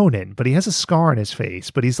not Conan, but he has a scar on his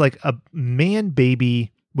face, but he's like a man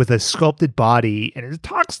baby with a sculpted body, and he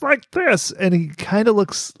talks like this, and he kind of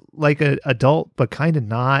looks like an adult, but kind of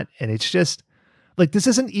not. And it's just like, this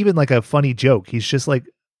isn't even like a funny joke. He's just like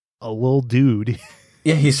a little dude.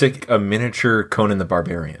 Yeah, he's like a miniature Conan the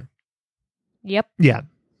Barbarian. Yep. Yeah.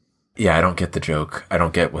 Yeah, I don't get the joke. I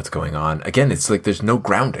don't get what's going on. Again, it's like there's no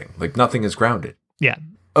grounding. Like nothing is grounded. Yeah.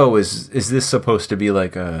 Oh, is this supposed to be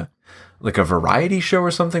like a variety show or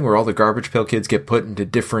something where all the Garbage Pail Kids get put into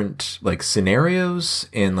different like scenarios,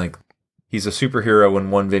 and like he's a superhero in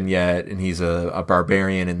one vignette and he's a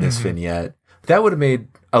barbarian in this vignette? That would have made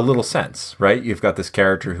a little sense, right? You've got this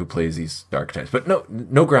character who plays these archetypes, but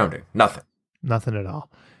no grounding, nothing. Nothing at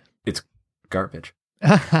all. It's garbage.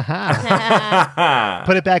 Put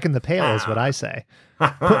it back in the pail is what I say.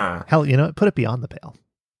 Hell, you know what? Put it beyond the pail.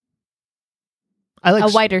 I like A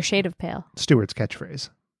whiter shade of pale. Stewart's catchphrase.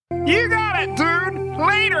 You got it, dude.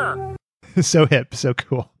 Later. So hip, so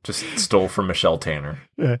cool. Just stole from Michelle Tanner.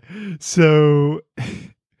 So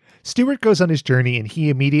Stewart goes on his journey, and he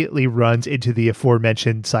immediately runs into the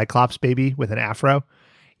aforementioned Cyclops baby with an afro.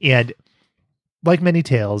 And like many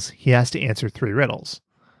tales, he has to answer 3 riddles.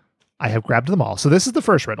 I have grabbed them all. So this is the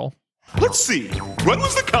first riddle. Let's see. When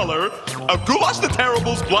was the color of Goulash the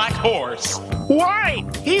Terrible's black horse? White.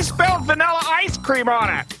 He spilled vanilla ice cream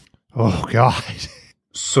on it. Oh, God.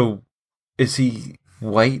 So is he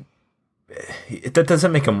white? That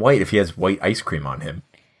doesn't make him white if he has white ice cream on him.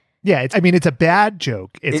 Yeah, it's a bad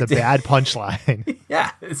joke. It's a bad punchline.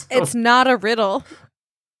 Yeah. It's not a riddle.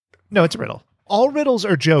 No, it's a riddle. All riddles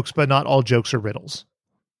are jokes, but not all jokes are riddles.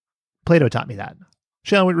 Plato taught me that.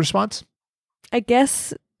 Shannon, response? I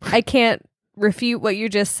guess I can't refute what you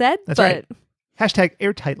just said, That's but right. Hashtag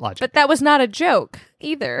airtight logic. but that was not a joke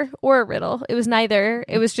either, or a riddle. It was neither.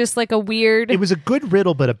 It was just like a weird. It was a good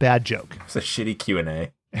riddle, but a bad joke. It's a shitty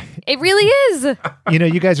Q&A. It really is. You know,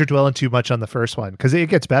 you guys are dwelling too much on the first one because it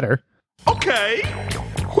gets better. Okay.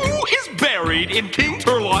 Who is buried in King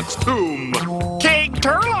Turloc's tomb? King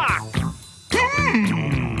Turlock.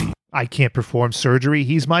 I can't perform surgery.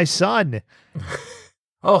 He's my son.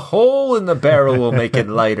 A hole in the barrel will make it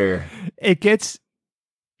lighter. It gets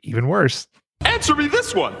even worse. Answer me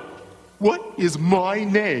this one. What is my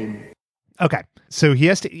name? Okay, so he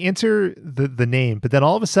has to answer the name, but then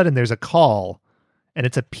all of a sudden there's a call, and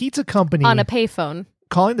it's a pizza company On a payphone.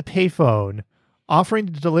 calling the payphone, offering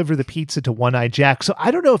to deliver the pizza to One-Eyed Jack. So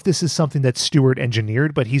I don't know if this is something that Stewart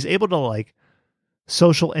engineered, but he's able to like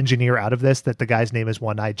social engineer out of this that the guy's name is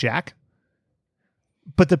One-Eyed Jack.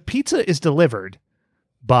 But the pizza is delivered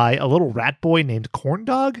by a little rat boy named Corn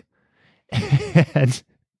Dog. And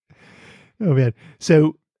oh man.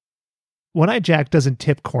 So One-Eyed Jack doesn't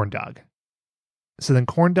tip Corn Dog. So then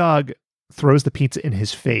Corn Dog throws the pizza in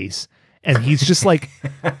his face, and he's just like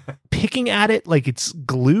picking at it like it's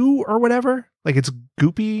glue or whatever. Like it's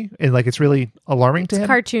goopy and like it's really alarming to him. It's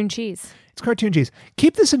cartoon cheese. It's cartoon cheese.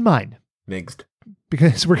 Keep this in mind Mixed.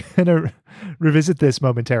 because we're going to revisit this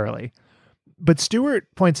momentarily. But Stewart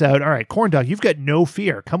points out, all right, Corn Dog, you've got no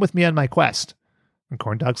fear. Come with me on my quest. And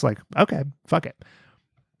Corn Dog's like, okay, fuck it.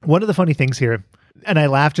 One of the funny things here, and I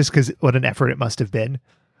laugh just because what an effort it must have been.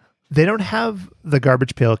 They don't have the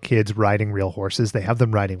Garbage Pail Kids riding real horses. They have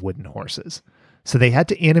them riding wooden horses. So they had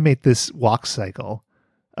to animate this walk cycle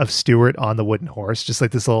of Stewart on the wooden horse, just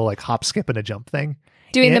like this little like hop, skip, and a jump thing.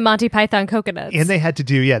 Doing the Monty Python coconuts. And they had to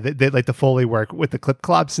do, they like the Foley work with the clip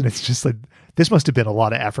clops. And it's just like, this must have been a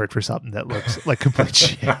lot of effort for something that looks like complete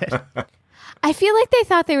shit. I feel like they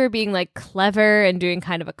thought they were being like clever and doing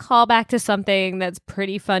kind of a callback to something that's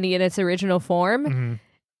pretty funny in its original form. Mm-hmm.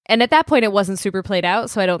 And at that point, it wasn't super played out.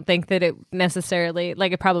 So I don't think that it necessarily,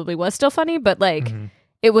 like, it probably was still funny, but like,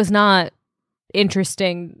 it was not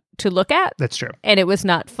interesting to look at. That's true. And it was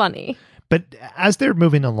not funny. But as they're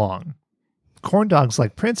moving along, Corn Dog's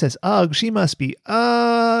like, Princess Ugg, she must be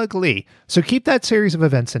ugly. So keep that series of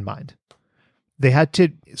events in mind. They had to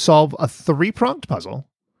solve a 3-pronged puzzle.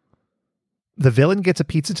 The villain gets a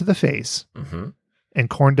pizza to the face, and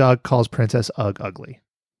Corn Dog calls Princess Ugg ugly.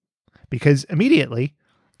 Because immediately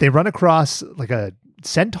they run across like a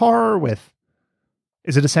centaur with...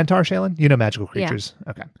 Is it a centaur, Shaylin? You know magical creatures.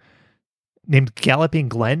 Yeah. Okay. Named Galloping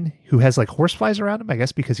Glen, who has like horseflies around him, I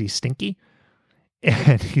guess because he's stinky.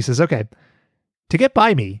 And he says, okay, to get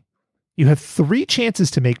by me, you have 3 chances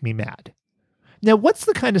to make me mad. Now, what's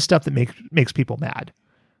the kind of stuff that makes people mad?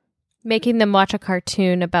 Making them watch a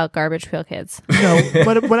cartoon about Garbage Pail Kids. No,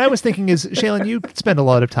 what I was thinking is, Shaylin, you spend a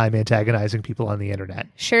lot of time antagonizing people on the internet.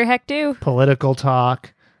 Sure heck do. Political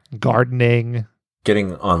talk, gardening.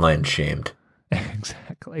 Getting online shamed.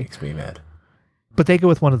 Exactly. Makes me mad. But they go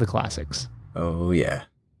with one of the classics. Oh, yeah.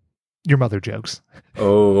 Your mother jokes.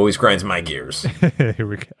 Oh, always grinds my gears. Here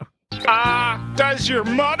we go. Does your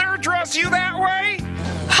mother dress you that way?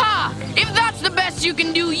 Ha! If that's the best you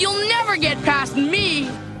can do, you'll never get past me.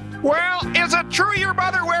 Well, is it true your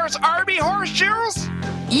mother wears Arby horseshoes?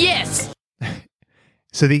 Yes.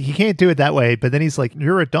 So he can't do it that way, but then he's like,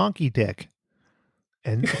 you're a donkey dick.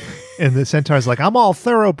 And the centaur's like, I'm all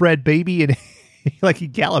thoroughbred, baby. And he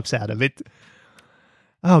gallops at him.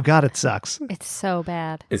 Oh, God, it sucks. It's so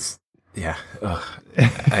bad. Yeah.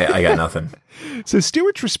 I got nothing. So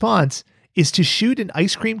Stewart's response is to shoot an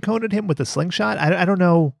ice cream cone at him with a slingshot. I don't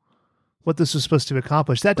know what this was supposed to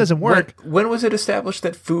accomplish. That doesn't work. When was it established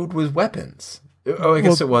that food was weapons? Oh, I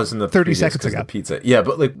guess it was in the 30 seconds ago. The pizza. Yeah,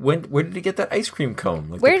 but like where did he get that ice cream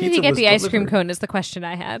cone? Like, where did he get the ice cream cone is the question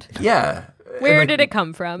I had. Yeah. Where did it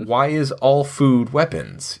come from? Why is all food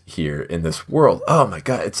weapons here in this world? Oh my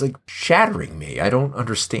God, it's like shattering me. I don't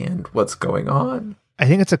understand what's going on. I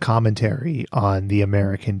think it's a commentary on the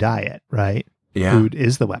American diet, right? Yeah. Food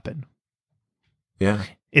is the weapon. Yeah.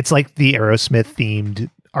 It's like the Aerosmith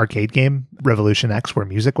themed arcade game, Revolution X, where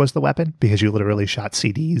music was the weapon because you literally shot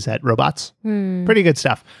CDs at robots. Pretty good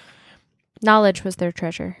stuff. Knowledge was their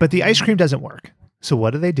treasure. But the ice cream doesn't work. So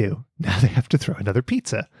what do? Now they have to throw another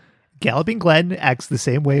pizza. Galloping Glen acts the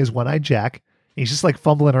same way as One-Eyed Jack. He's just like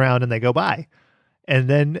fumbling around and they go by. And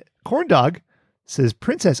then Corn Dog says,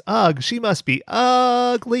 Princess Ugg, she must be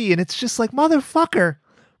ugly. And it's just like, motherfucker,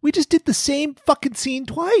 we just did the same fucking scene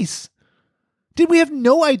twice. Did we have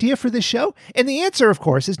no idea for this show? And the answer, of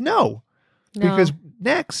course, is no. Because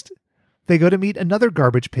next, they go to meet another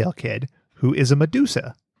Garbage Pail Kid who is a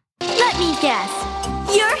Medusa. Let me guess.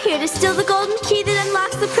 You're here to steal the golden key that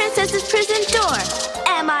unlocks the princess's prison door.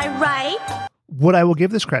 Am I right? What I will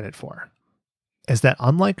give this credit for is that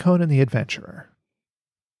unlike Conan the Adventurer,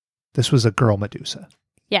 this was a girl Medusa.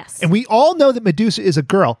 Yes. And we all know that Medusa is a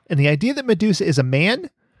girl. And the idea that Medusa is a man,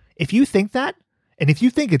 if you think that, and if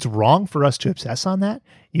you think it's wrong for us to obsess on that,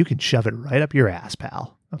 you can shove it right up your ass,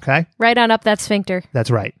 pal. Okay? Right on up that sphincter.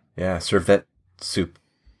 That's right. Yeah, serve that soup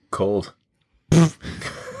Cold.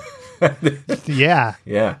 Yeah.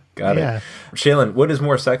 Yeah, got it. Shaylin, what is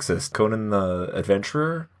more sexist? Conan the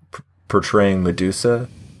Adventurer portraying Medusa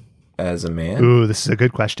as a man? Ooh, this is a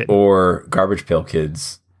good question. Or Garbage Pail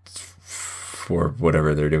Kids for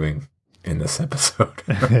whatever they're doing in this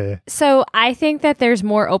episode? So I think that there's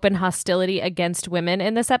more open hostility against women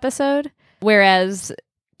in this episode, whereas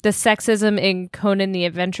the sexism in Conan the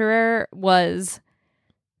Adventurer was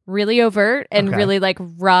really overt and really like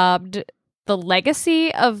robbed the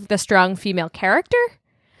legacy of the strong female character.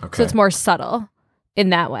 Okay. So it's more subtle in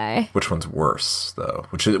that way. Which one's worse, though?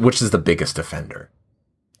 Which is the biggest offender?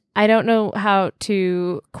 I don't know how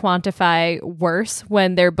to quantify worse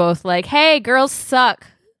when they're both like, hey, girls suck.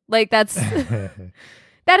 Like that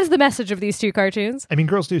is the message of these two cartoons. I mean,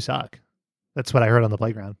 girls do suck. That's what I heard on the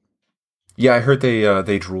playground. Yeah, I heard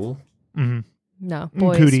they drool. Mm-hmm. No,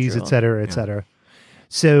 boys cooties, drool. et cetera, et cetera.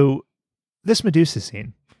 So this Medusa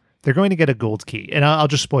scene, they're going to get a gold key, and I'll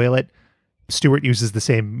just spoil it. Stewart uses the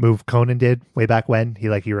same move Conan did way back when.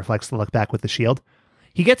 He reflects the look back with the shield.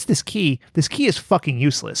 He gets this key. This key is fucking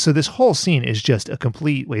useless. So this whole scene is just a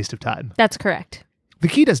complete waste of time. That's correct. The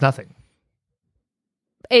key does nothing.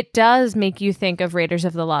 It does make you think of Raiders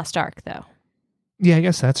of the Lost Ark, though. Yeah, I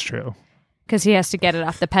guess that's true. Because he has to get it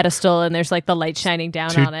off the pedestal, and there's like the light shining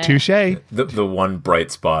down on it. Touche. The one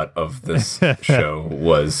bright spot of this show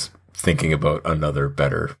was thinking about another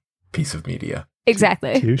better piece of media.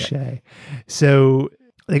 Exactly. Touche. So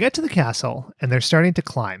they get to the castle, and they're starting to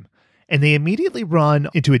climb. And they immediately run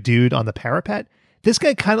into a dude on the parapet. This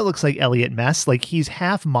guy kind of looks like Elliot Ness. Like he's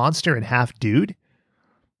half monster and half dude.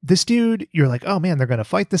 This dude, you're like, oh man, they're going to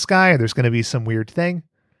fight this guy or there's going to be some weird thing.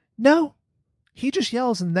 No, he just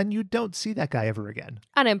yells and then you don't see that guy ever again.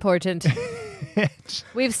 Unimportant.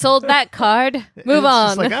 We've sold that card. Move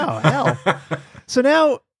on. Just like, oh, hell. So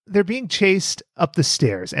now they're being chased up the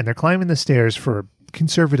stairs and they're climbing the stairs for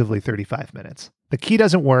conservatively 35 minutes. The key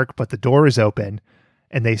doesn't work, but the door is open.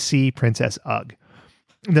 And they see Princess Ugg.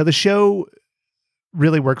 Now, the show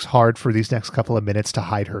really works hard for these next couple of minutes to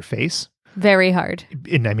hide her face. Very hard.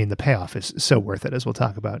 And I mean, the payoff is so worth it, as we'll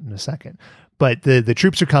talk about in a second. But the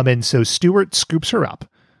troops are coming, so Stewart scoops her up,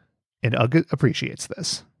 and Ugg appreciates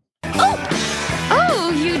this.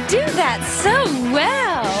 Oh, you do that so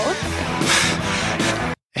well.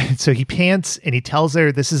 And so he pants and he tells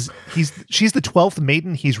her she's the 12th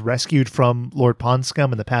maiden he's rescued from Lord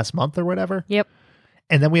Ponscum in the past month or whatever. Yep.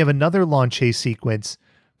 And then we have another lawn chase sequence.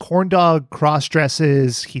 Corndog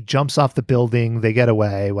cross-dresses. He jumps off the building. They get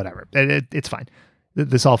away. Whatever. It's fine.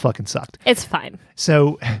 This all fucking sucked. It's fine.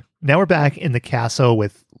 So now we're back in the castle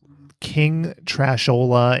with King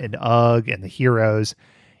Trashola and Ugg and the heroes.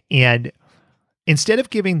 And instead of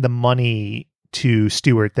giving the money to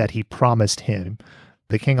Stewart that he promised him,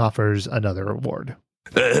 the king offers another reward.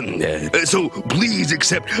 So please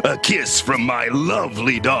accept a kiss from my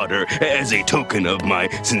lovely daughter as a token of my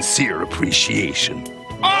sincere appreciation.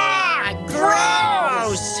 Ah,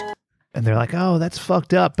 gross! And they're like, oh, that's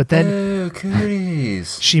fucked up. But then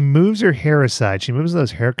cooties. She moves her hair aside. She moves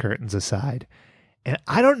those hair curtains aside. And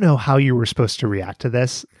I don't know how you were supposed to react to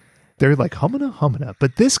this. They're like, humana.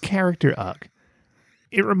 But this character, Ugg,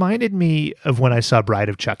 it reminded me of when I saw Bride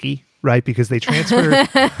of Chucky. Right, because they transfer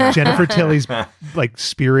Jennifer Tilly's like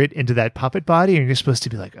spirit into that puppet body, and you're supposed to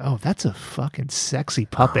be like, "Oh, that's a fucking sexy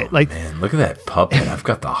puppet!" Oh, man, look at that puppet! I've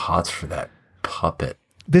got the hots for that puppet.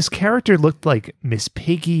 This character looked like Miss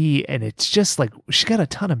Piggy, and it's just like she's got a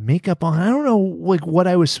ton of makeup on. I don't know, like what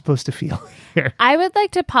I was supposed to feel here. I would like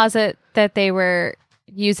to posit that they were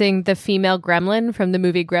using the female gremlin from the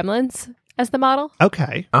movie Gremlins as the model.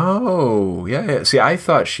 Okay. Oh, yeah. See, I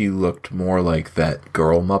thought she looked more like that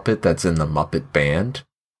girl Muppet that's in the Muppet Band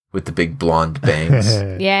with the big blonde bangs.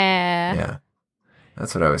 Yeah. Yeah.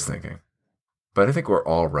 That's what I was thinking. But I think we're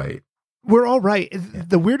all right. We're all right. Yeah.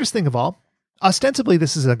 The weirdest thing of all, ostensibly,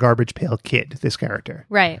 this is a Garbage Pail Kid, this character.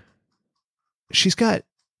 Right. She's got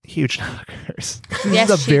huge knockers. Yes, she's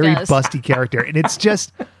a she very does. busty character. And it's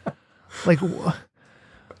just like,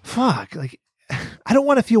 fuck. Like, I don't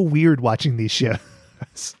want to feel weird watching these shows.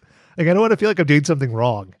 Like, I don't want to feel like I'm doing something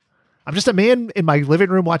wrong. I'm just a man in my living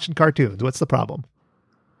room watching cartoons. What's the problem?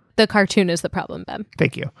 The cartoon is the problem, Ben.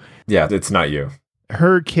 Thank you. Yeah, it's not you.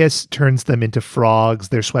 Her kiss turns them into frogs.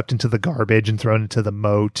 They're swept into the garbage and thrown into the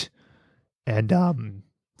moat. And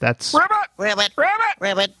that's Ribbit!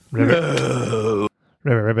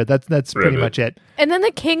 That's pretty much it. And then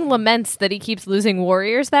the king laments that he keeps losing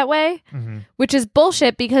warriors that way, which is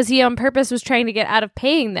bullshit because he on purpose was trying to get out of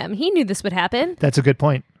paying them. He knew this would happen. That's a good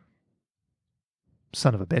point.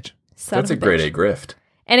 Son of a bitch. That's a grade A grift.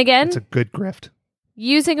 And again, it's a good grift.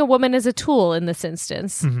 using a woman as a tool in this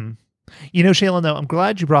instance. Mm-hmm. You know, Shaylin, though, I'm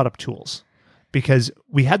glad you brought up tools because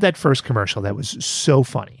we had that first commercial that was so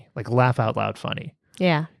funny, like laugh out loud funny.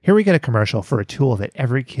 Yeah. Here we get a commercial for a tool that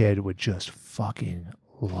every kid would just fucking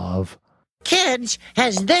love. Kids,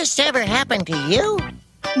 has this ever happened to you?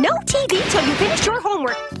 No TV till you finish your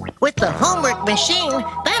homework. With the homework machine,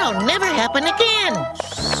 that'll never happen again.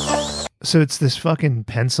 So it's this fucking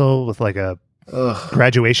pencil with like a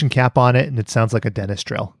graduation cap on it, and it sounds like a dentist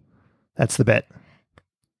drill. That's the bit.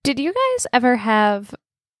 Did you guys ever have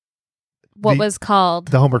what was called...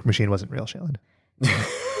 The homework machine wasn't real, Shaylin.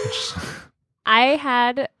 I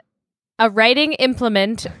had a writing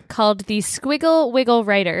implement called the Squiggle Wiggle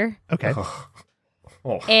Writer. Okay.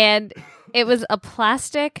 And it was a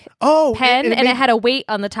plastic and pen, it and made- it had a weight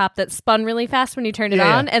on the top that spun really fast when you turned it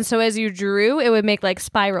Yeah, on. yeah. And so as you drew, it would make like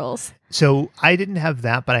spirals. So I didn't have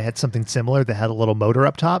that, but I had something similar that had a little motor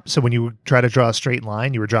up top. So when you would try to draw a straight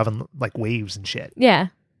line, you were drawing like waves and shit. Yeah.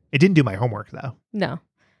 It didn't do my homework, though. No.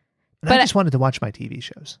 And I just wanted to watch my TV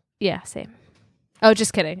shows. Yeah, same. Oh,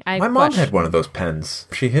 just kidding. My mom had one of those pens.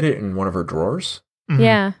 She hid it in one of her drawers. Mm-hmm.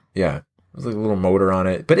 Yeah. Yeah. It was like a little motor on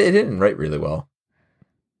it, but it didn't write really well.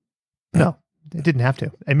 No, it didn't have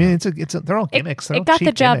to. I mean, they're all gimmicks. They're all It got cheap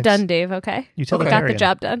the job gimmicks. done, Dave, okay? It got Utilitarian. the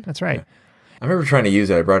job done. That's right. I remember trying to use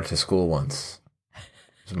it. I brought it to school once. It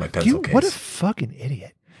was in my pencil case. What a fucking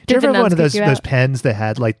idiot. Did Do you the ever have one nuns of those kick you out? pens that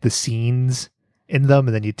had like the scenes in them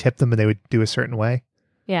and then you tip them and they would do a certain way?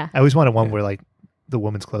 Yeah. I always wanted one where like the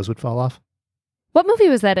woman's clothes would fall off. What movie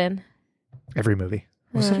was that in? Every movie.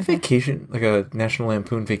 Was it a vacation? Like a National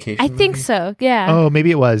Lampoon Vacation? I think movie? so, yeah. Oh,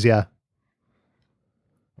 maybe it was, yeah.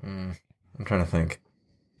 I'm trying to think.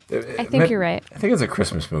 I think you're right. I think it's a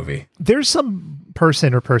Christmas movie. There's some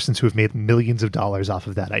person or persons who have made millions of dollars off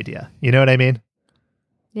of that idea. You know what I mean?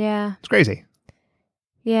 Yeah. It's crazy.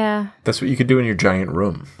 Yeah. That's what you could do in your giant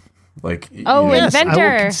room. Like, Oh, Yes, I will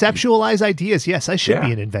inventor. conceptualize ideas. Yes, I should Yeah.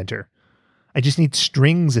 be an inventor. I just need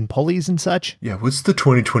strings and pulleys and such. Yeah, what's the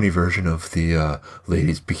 2020 version of the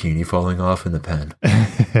lady's bikini falling off in the pen?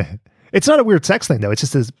 It's not a weird sex thing, though. It's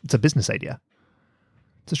just it's a business idea.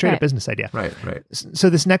 It's a straight up Right. business idea. Right. So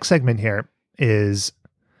this next segment here is,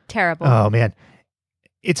 Terrible. oh man,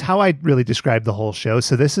 it's how I really describe the whole show.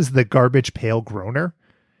 So this is the garbage pail groaner,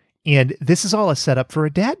 and this is all a setup for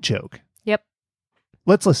a dad joke. Yep.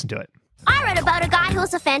 Let's listen to it. I read about a guy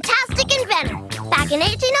who's a fantastic inventor. Back in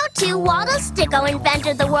 1802, Waldo Sticko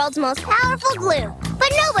invented the world's most powerful glue.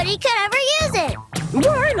 But nobody could ever use it.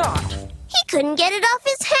 Why not? He couldn't get it off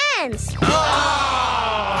his hands.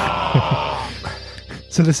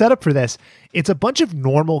 So the setup for this, it's a bunch of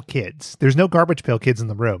normal kids. There's no garbage pail kids in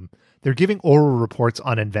the room. They're giving oral reports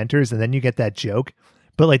on inventors, and then you get that joke.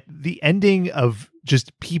 But like the ending of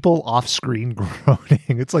just people off screen groaning.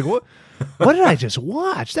 It's like, what did I just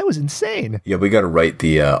watch? That was insane. Yeah, we got to write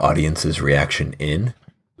the audience's reaction in.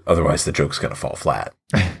 Otherwise, the joke's going to fall flat.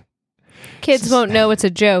 Kids won't know it's a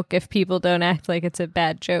joke if people don't act like it's a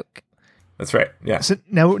bad joke. That's right. Yeah. So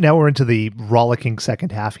now we're into the rollicking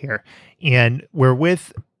second half here. And we're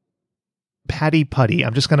with Patty Putty.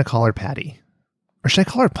 I'm just going to call her Patty. Or should I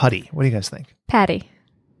call her Putty? What do you guys think? Patty.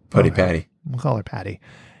 Patty. We'll call her Patty.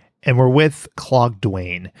 And we're with Clog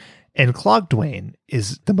Dwayne. And Clog Dwayne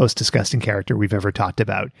is the most disgusting character we've ever talked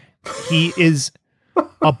about. He is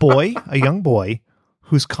a boy, a young boy,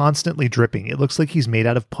 who's constantly dripping. It looks like he's made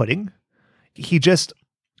out of pudding. He just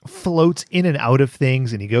floats in and out of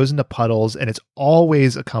things, and he goes into puddles, and it's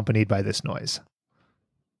always accompanied by this noise.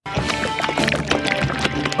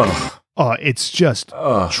 Oh, It's just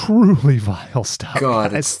truly vile stuff.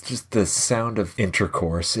 God, it's just the sound of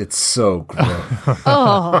intercourse. It's so gross.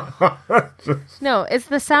 Oh. No, it's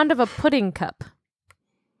the sound of a pudding cup.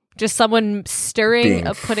 Just someone stirring Being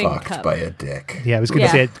a pudding fucked cup. by a dick. Yeah, I was going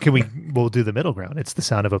to Yeah. say, we'll do the middle ground. It's the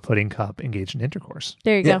sound of a pudding cup engaged in intercourse.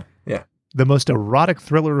 There you go. Yeah. The most erotic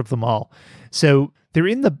thriller of them all. So they're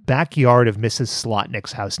in the backyard of Mrs.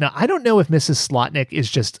 Slotnick's house. Now, I don't know if Mrs. Slotnick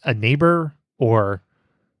is just a neighbor or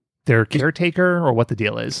their caretaker or what the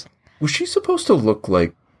deal is. Was she supposed to look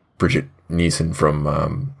like Bridget Neeson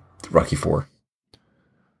from Rocky IV?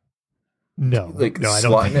 No, Like no, I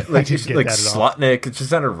don't Slotnick, think I like, didn't get like that at all. Slotnick. It just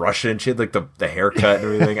sounded Russian. She had like the haircut and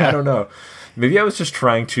everything. I don't know. Maybe I was just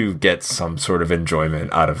trying to get some sort of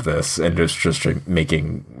enjoyment out of this and just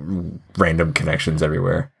making random connections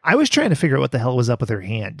everywhere. I was trying to figure out what the hell was up with her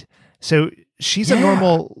hand. So she's a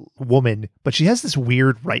normal woman, but she has this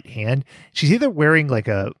weird right hand. She's either wearing like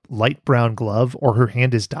a light brown glove or her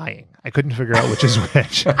hand is dying. I couldn't figure out which is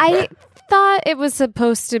which. I thought it was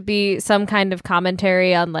supposed to be some kind of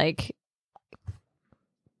commentary on like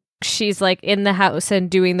she's like in the house and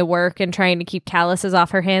doing the work and trying to keep calluses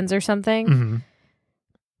off her hands or something. Mm-hmm.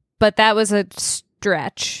 But that was a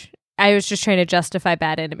stretch. I was just trying to justify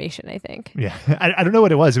bad animation, I think. Yeah. I don't know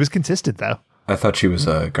what it was. It was consistent, though. I thought she was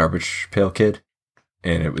a Garbage Pail Kid,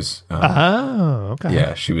 and it was. Oh, okay.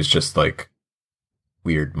 Yeah, she was just like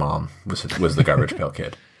weird mom was the Garbage Pail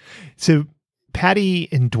Kid. So Patty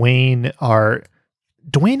and Dwayne are.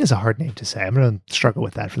 Dwayne is a hard name to say. I'm going to struggle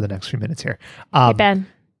with that for the next few minutes here. Hey, Ben.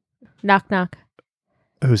 Knock, knock.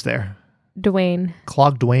 Who's there? Dwayne.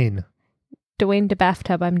 Clog Dwayne. Dwayne de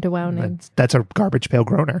bathtub. I'm dewowning. That's a Garbage Pail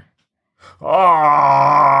groaner.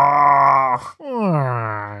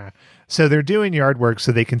 So they're doing yard work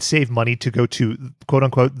so they can save money to go to, quote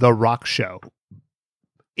unquote, the rock show.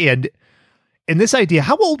 And in this idea,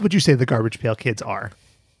 how old would you say the Garbage Pail Kids are?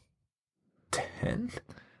 10?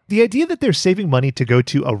 The idea that they're saving money to go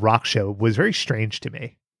to a rock show was very strange to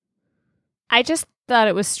me. I just thought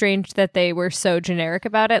it was strange that they were so generic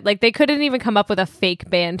about it. Like, they couldn't even come up with a fake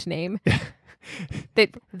band name.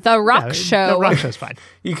 The Rock Show. The Rock Show's fine.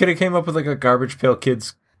 You could have came up with like a Garbage Pail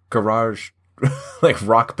Kids garage like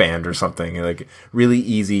rock band or something. Like really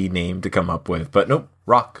easy name to come up with. But nope,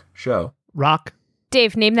 Rock Show. Rock.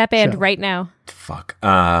 Dave, name that band Show. right now. Fuck.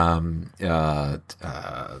 Muddy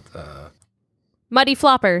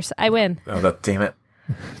Floppers. I win. Oh, damn it.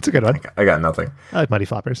 It's a good one. I got nothing. I like Muddy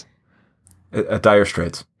Floppers. Dire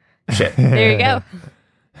Straits. Shit. There you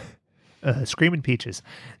go. Screaming Peaches.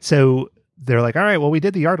 So they're like, all right, well, we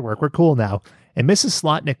did the yard work. We're cool now. And Mrs.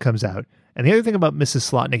 Slotnick comes out. And the other thing about Mrs.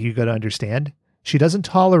 Slotnick you got to understand, she doesn't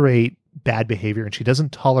tolerate bad behavior and she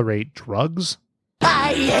doesn't tolerate drugs.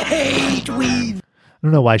 I hate weed. I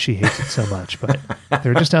don't know why she hates it so much, but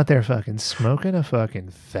they're just out there fucking smoking a fucking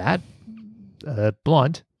fat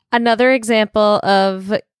blunt. Another example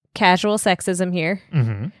of casual sexism here.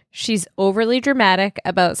 Mm-hmm. She's overly dramatic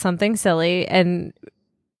about something silly and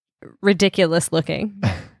ridiculous looking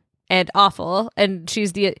and awful. And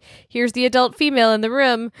here's the adult female in the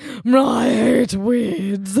room. I hate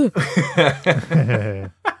weeds.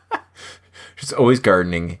 She's always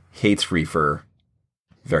gardening, hates reefer.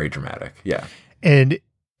 Very dramatic. Yeah. And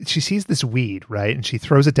she sees this weed, right? And she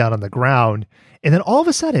throws it down on the ground. And then all of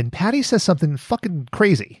a sudden, Patty says something fucking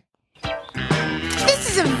crazy. This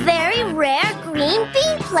is a very rare green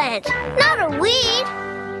bean plant, not a weed.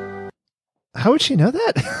 How would she know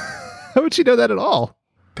that? How would she know that at all?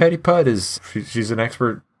 Patty Pudd she's an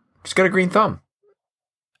expert. She's got a green thumb.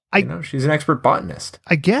 She's an expert botanist.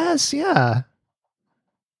 I guess, yeah.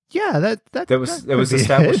 Yeah, that was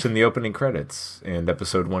established in the opening credits and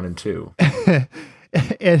episode 1 and 2.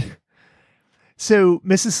 And so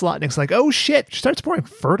Mrs. Slotnick's like, oh shit. She starts pouring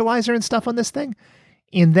fertilizer and stuff on this thing.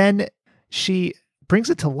 And then she brings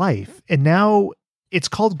it to life. And now it's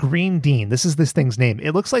called Green Dean. This is this thing's name.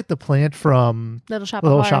 It looks like the plant from Little Shop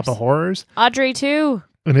of Horrors. Audrey too.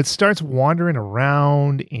 And it starts wandering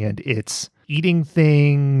around and it's eating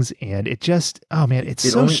things. And it just, oh man, it's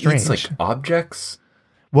so strange. It's like objects.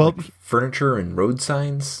 Well, like furniture and road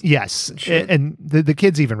signs. Yes. And the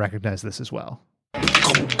kids even recognize this as well.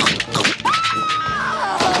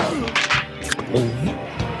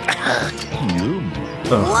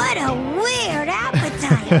 What a weird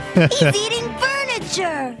appetite. He's eating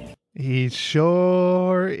furniture. He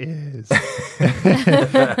sure is.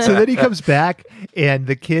 So then he comes back and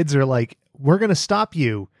the kids are like, we're going to stop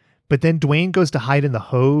you. But then Dwayne goes to hide in the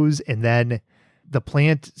hose and then the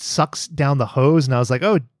plant sucks down the hose. And I was like,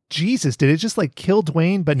 oh, Jesus, did it just like kill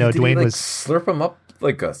Dwayne? But no, Dwayne was slurp him up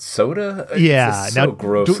like a soda. Yeah. It's so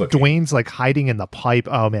gross looking. Dwayne's like hiding in the pipe.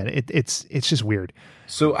 Oh man, it's just weird.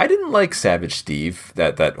 So I didn't like Savage Steve,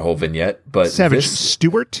 that whole vignette, but Savage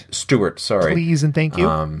Stewart, sorry. Please and thank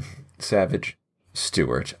you. Savage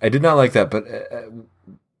Stewart. I did not like that, but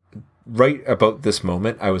right about this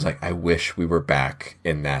moment, I was like, I wish we were back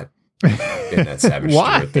in that Savage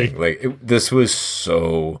Stewart thing. Like this was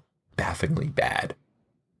so bafflingly bad.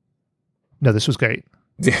 No, this was great.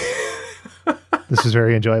 This was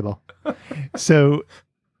very enjoyable. So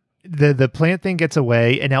the plant thing gets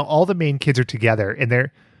away, and now all the main kids are together, and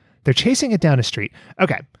they're chasing it down a street.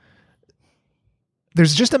 Okay.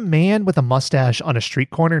 There's just a man with a mustache on a street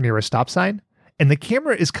corner near a stop sign, and the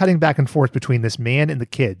camera is cutting back and forth between this man and the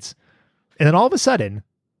kids. And then all of a sudden,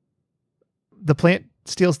 the plant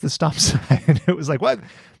steals the stop sign. It was like, what?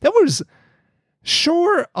 That was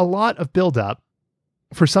sure a lot of buildup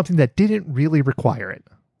for something that didn't really require it.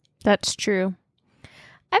 That's true.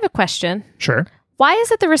 I have a question. Sure. Why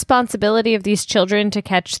is it the responsibility of these children to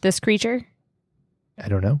catch this creature? I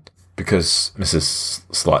don't know. Because Mrs.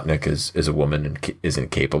 Slotnick is a woman and is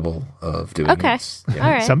incapable of doing okay. this. Yeah.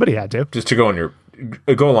 All right. Somebody had to. Just to go on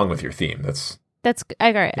go along with your theme. That's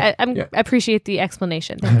all right. I appreciate the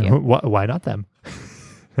explanation. Thank you. Why not them?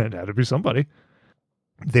 It had to be somebody.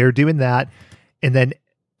 They're doing that. And then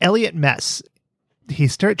Elliot Mess, he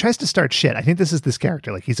tries to start shit. I think this is this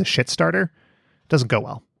character. Like, he's a shit starter. Doesn't go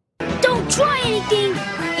well. Don't try anything.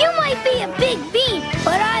 You might be a big bean,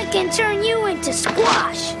 but I can turn you into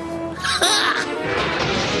squash.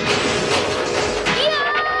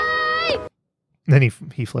 Yay! Then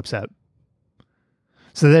he flips out.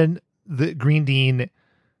 So then the Green Dean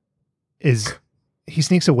he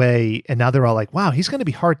sneaks away, and now they're all like, wow, he's going to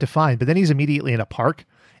be hard to find. But then he's immediately in a park.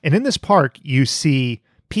 And in this park, you see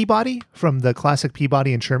Peabody from the classic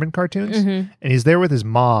Peabody and Sherman cartoons. Mm-hmm. And he's there with his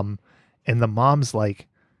mom. And the mom's like,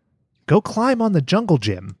 go climb on the jungle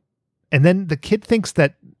gym. And then the kid thinks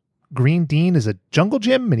that Green Dean is a jungle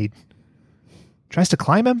gym, and he tries to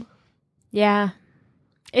climb him. Yeah.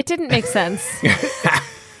 It didn't make sense.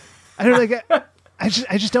 I don't like. I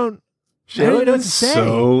just don't. I don't know what to say.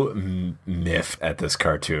 So miffed at this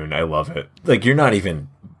cartoon. I love it. Like, you're not even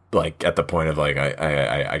like at the point of like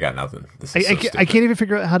I got nothing. This is I can't even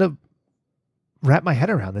figure out how to wrap my head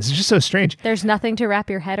around this. It's just so strange. There's nothing to wrap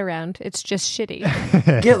your head around. It's just shitty.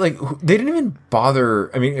 Yeah, like they didn't even bother.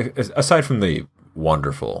 I mean, aside from the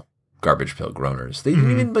wonderful Garbage Pail Groaners, they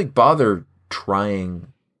didn't even like bother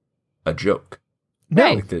trying a joke. No,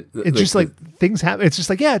 Right. it's just like things happen. It's just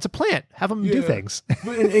like, yeah, it's a plant. Have them do things.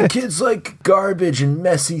 and kids like garbage and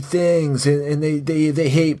messy things, and they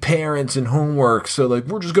hate parents and homework. So like,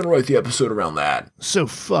 we're just gonna write the episode around that. So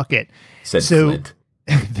fuck it. Said so, Flint.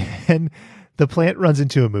 Then the plant runs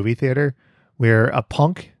into a movie theater where a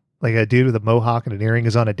punk, like a dude with a mohawk and an earring,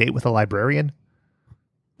 is on a date with a librarian.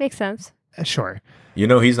 Makes sense. Sure. You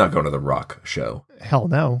know he's not going to the Rock show. Hell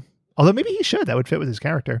no. Although maybe he should. That would fit with his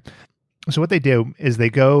character. So what they do is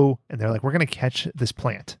they go and they're like, we're going to catch this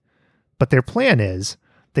plant. But their plan is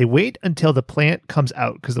they wait until the plant comes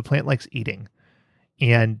out because the plant likes eating.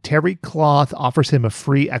 And Terry Cloth offers him a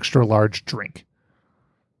free extra large drink.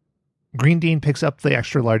 Green Dean picks up the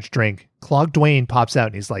extra large drink. Clog Dwayne pops out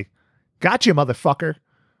and he's like, gotcha, motherfucker.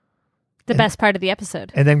 The best part of the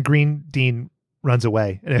episode. And then Green Dean runs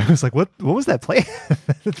away. And it was like, what was that plan?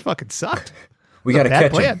 That fucking sucked. We got to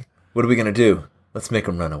catch him. What are we going to do? Let's make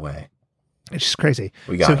him run away. It's just crazy.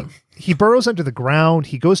 We got him. He burrows under the ground.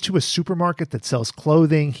 He goes to a supermarket that sells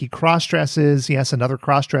clothing. He cross-dresses. He asks another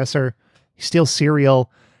cross-dresser. He steals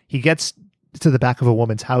cereal. He gets to the back of a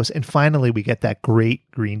woman's house. And finally, we get that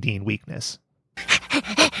great Green Dean weakness. Hey,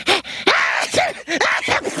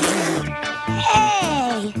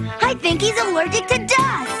 I think he's allergic to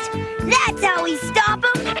dust. That's how we stop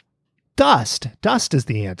him. Dust. Dust is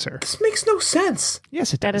the answer. This makes no sense.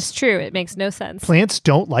 Yes, it does. That is true. It makes no sense. Plants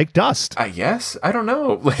don't like dust. I guess. I don't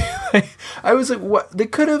know. I was like, what? They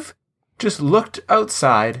could have just looked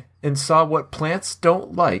outside and saw what plants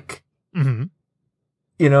don't like. Mm-hmm.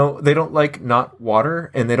 You know, they don't like not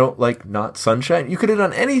water and they don't like not sunshine. You could have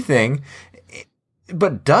done anything,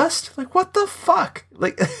 but dust? Like, what the fuck?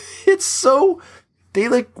 Like, it's so... They,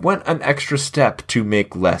 like, went an extra step to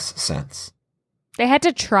make less sense. They had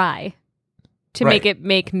to try to make it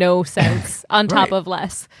make no sense on top of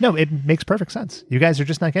less. No, it makes perfect sense. You guys are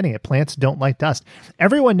just not getting it. Plants don't like dust.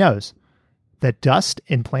 Everyone knows that dust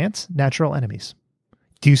and plants, natural enemies.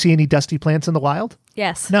 Do you see any dusty plants in the wild?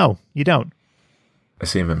 Yes. No, you don't. I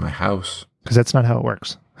see them in my house. Because that's not how it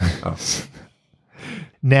works. Oh.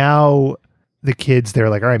 Now the kids, they're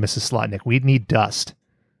like, all right, Mrs. Slotnick, we need dust.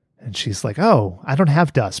 And she's like, oh, I don't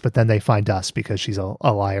have dust. But then they find dust because she's a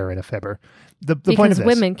liar and a fibber. The point of this,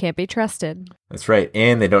 women can't be trusted. That's right.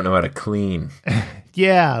 And they don't know how to clean.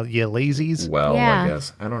 Yeah, you lazies. Well, Yeah. I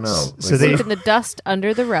guess. I don't know. So they Sleep in the dust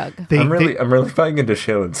under the rug. I'm really buying into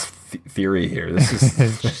Shannon's theory here. This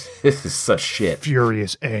is such shit.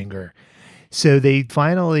 Furious anger. So they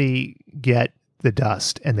finally get the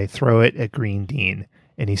dust and they throw it at Green Dean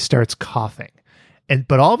and he starts coughing.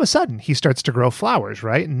 But all of a sudden he starts to grow flowers,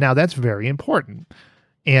 right? And now that's very important.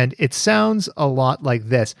 And it sounds a lot like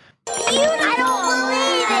this. I don't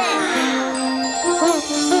believe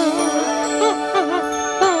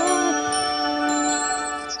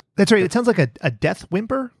it. That's right. It sounds like a death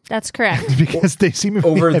whimper. That's correct. Because they seem to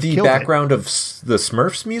over have the killed background of the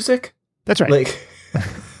Smurfs music. That's right. Like,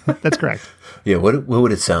 that's correct. Yeah. What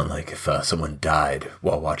would it sound like if someone died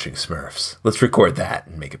while watching Smurfs? Let's record that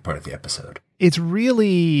and make it part of the episode. It's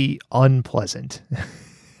really unpleasant.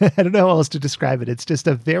 I don't know how else to describe it. It's just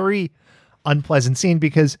a very unpleasant scene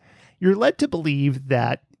because you're led to believe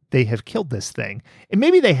that they have killed this thing. And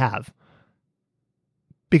maybe they have.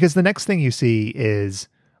 Because the next thing you see is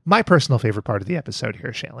My personal favorite part of the episode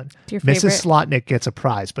here, Shaylin. Your Mrs. favorite? Slotnick gets a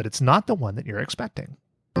prize, but it's not the one that you're expecting.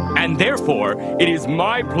 And therefore, it is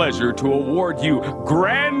my pleasure to award you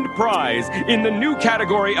grand prize in the new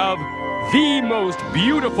category of the most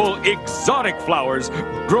beautiful exotic flowers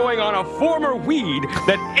growing on a former weed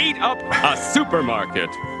that ate up a supermarket.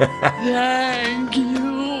 Thank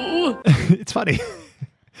you. It's funny.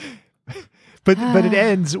 But it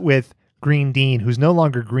ends with Green Dean, who's no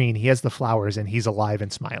longer green. He has the flowers and he's alive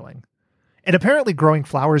and smiling. And apparently growing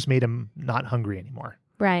flowers made him not hungry anymore.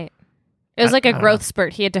 Right. It was like a growth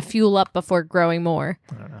spurt. He had to fuel up before growing more.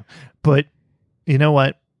 I don't know. But you know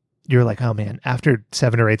what? You're like, oh man, after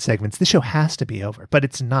 7 or 8 segments, this show has to be over. But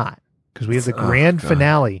it's not, because we have the grand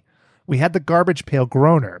finale. We had the Garbage Pail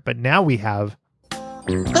Groaner, but now we have...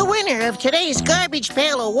 The winner of today's Garbage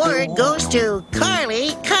Pail Award goes to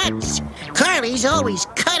Carly Cuts. Carly's always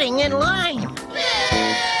cutting in line.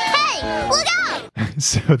 Hey, look out!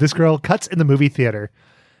 So this girl cuts in the movie theater.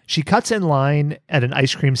 She cuts in line at an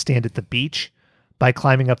ice cream stand at the beach by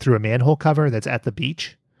climbing up through a manhole cover that's at the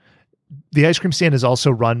beach. The ice cream stand is also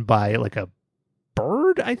run by like a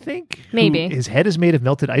bird, I think. Maybe. His head is made of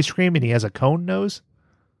melted ice cream and he has a cone nose.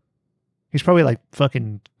 He's probably like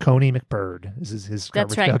fucking Coney McBird. This is his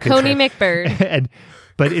That's Garbage right, Pail Coney Kid. McBird.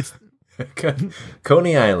 But it's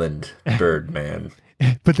Coney Island Birdman.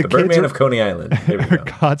 but the Birdman kids are, of Coney Island. There we are go.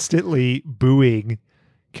 constantly booing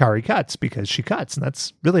Carrie Cuts because she cuts, and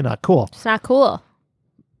that's really not cool. It's not cool.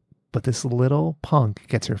 But this little punk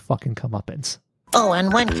gets her fucking comeuppance. Oh,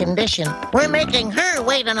 on one condition. We're making her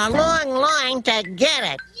wait in a long line to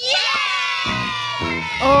get it.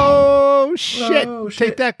 Oh, shit. Oh, shit.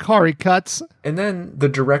 Take that, Carrie Cuts. And then the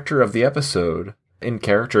director of the episode, in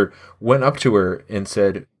character, went up to her and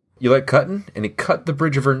said, "You like cutting?" And he cut the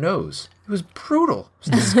bridge of her nose. It was brutal.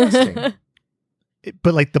 It was disgusting.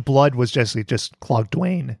 But like the blood was just clogged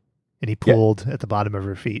Dwayne, and he pulled at the bottom of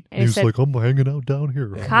her feet. And he He's said, like, I'm hanging out down here.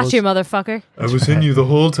 Caught you, motherfucker. I was in you the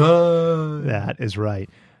whole time. That is right.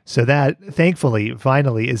 So that, thankfully,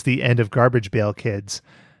 finally is the end of Garbage Pail Kids,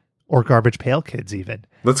 or Garbage Pail Kids even.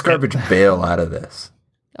 Let's garbage bail out of this.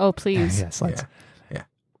 Oh, please. Yes, let's. Yeah.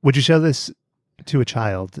 Would you show this to a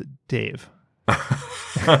child, Dave?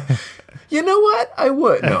 You know what? I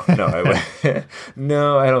would. No, I would.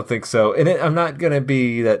 No, I don't think so. And I'm not going to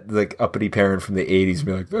be that like uppity parent from the 80s and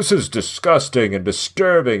be like, this is disgusting and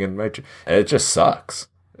disturbing. And it just sucks.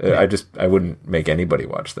 Yeah. I wouldn't make anybody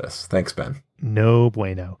watch this. Thanks, Ben. No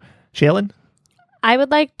bueno. Shaylin? I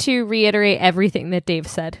would like to reiterate everything that Dave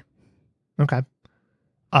said. Okay.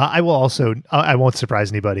 I will also, I won't surprise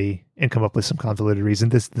anybody and come up with some convoluted reason.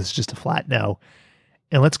 This is just a flat no.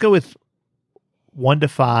 And let's go with 1 to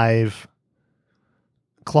 5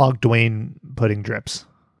 clogged Dwayne pudding drips.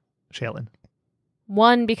 Shaylin.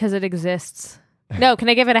 1, because it exists. No, can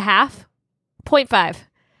I give it a half? 0.5.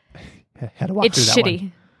 Had to walk It's through that shitty.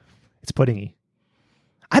 one. It's puddingy.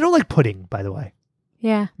 I don't like pudding, by the way.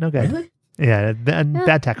 Yeah. No good. Really? Yeah,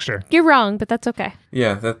 bad texture. You're wrong, but that's okay.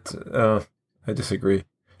 Yeah, I disagree.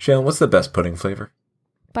 Shaylin, what's the best pudding flavor?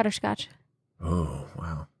 Butterscotch. Oh,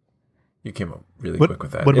 wow. You came up really What- quick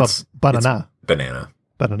with that. what about banana? It's banana.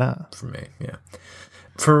 Banana. For me, yeah.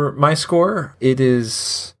 For my score, it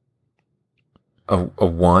is a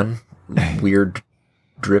 1 weird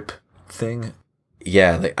drip thing.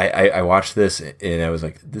 Yeah, like I watched this and I was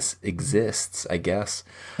like, this exists, I guess.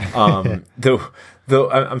 Though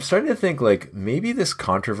I'm starting to think like maybe this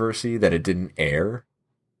controversy that it didn't air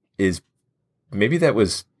is maybe that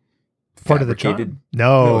was Part of the fabricated. charm?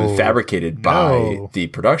 No. Fabricated by the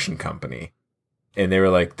production company. And they were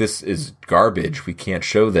like, this is garbage. We can't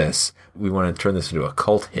show this. We want to turn this into a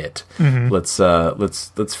cult hit. Mhm.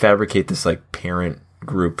 Let's fabricate this like parent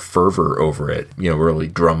group fervor over it. You know, really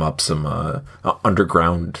drum up some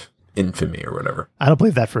underground infamy or whatever. I don't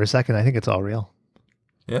believe that for a second. I think it's all real.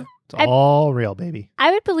 Yeah. It's all real, baby.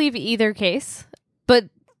 I would believe either case, but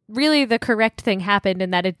really the correct thing happened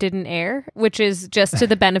in that it didn't air, which is just to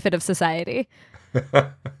the benefit of society.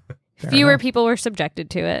 Fewer people were subjected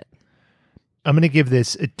to it. I'm going to give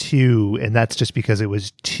this a 2, and that's just because it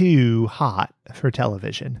was too hot for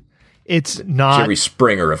television. It's not Jerry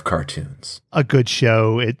Springer of cartoons. a good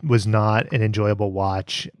show. It was not an enjoyable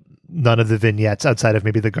watch. None of the vignettes outside of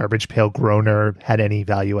maybe the Garbage Pail Groaner had any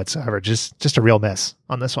value whatsoever. Just a real miss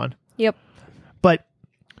on this one. Yep. But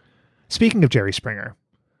speaking of Jerry Springer,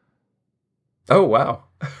 Oh, wow.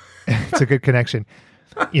 it's a good connection.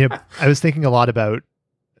 You know, I was thinking a lot about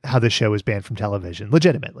how this show was banned from television,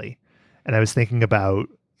 legitimately. And I was thinking about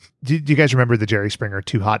Do you guys remember the Jerry Springer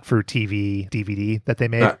Too Hot for TV DVD that they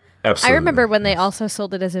made? Absolutely. I remember when they also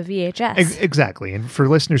sold it as a VHS. Exactly. And for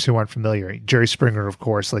listeners who aren't familiar, Jerry Springer, of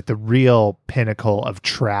course, like the real pinnacle of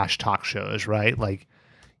trash talk shows, right? Like,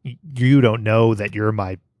 you don't know that you're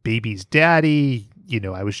my baby's daddy. You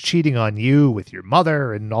know, I was cheating on you with your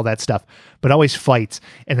mother and all that stuff, but always fights.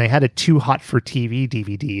 And they had a Too Hot for TV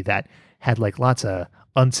DVD that had like lots of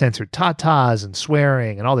uncensored tatas and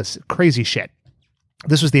swearing and all this crazy shit.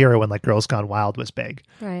 This was the era when like Girls Gone Wild was big.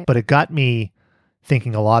 Right. But it got me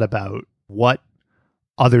thinking a lot about what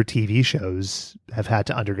other TV shows have had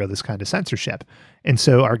to undergo this kind of censorship. And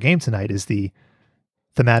so our game tonight is the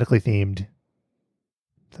thematically themed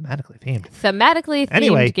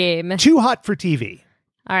Anyway, game. Too Hot for TV.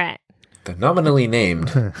 All right. Phenomenally named.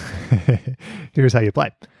 Here's how you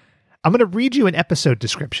play. I'm going to read you an episode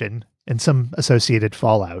description and some associated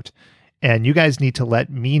fallout, and you guys need to let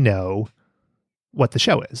me know what the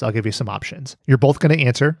show is. I'll give you some options. You're both going to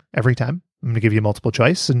answer every time. I'm going to give you multiple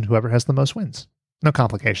choice, and whoever has the most wins. No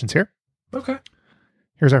complications here. Okay.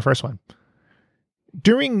 Here's our first one.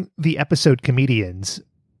 During the episode Comedians,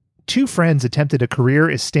 two friends attempted a career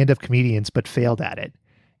as stand-up comedians but failed at it.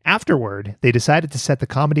 Afterward, they decided to set the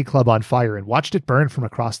comedy club on fire and watched it burn from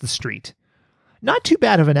across the street. Not too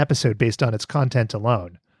bad of an episode based on its content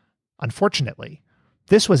alone. Unfortunately,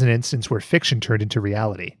 this was an instance where fiction turned into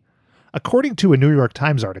reality. According to a New York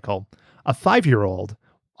Times article, a 5-year-old,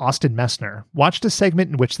 Austin Messner, watched a segment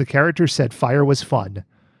in which the character said fire was fun,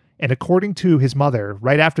 and according to his mother,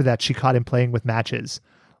 right after that she caught him playing with matches.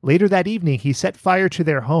 Later that evening, he set fire to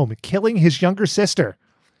their home, killing his younger sister.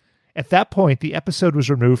 At that point, the episode was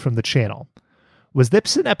removed from the channel. Was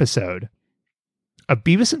this an episode of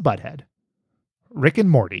Beavis and Butthead, Rick and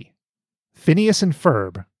Morty, Phineas and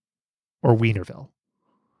Ferb, or Wienerville?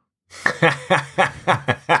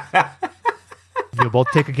 You'll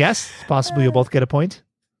both take a guess. Possibly you'll both get a point.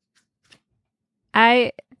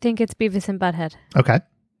 I think it's Beavis and Butthead. Okay.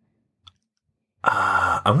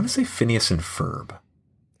 I'm going to say Phineas and Ferb.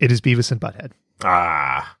 It is Beavis and Butthead.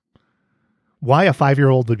 Ah. Why a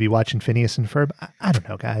 5-year-old would be watching Phineas and Ferb? I don't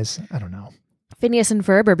know, guys. I don't know. Phineas and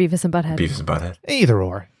Ferb or Beavis and Butthead? Beavis and Butthead. Either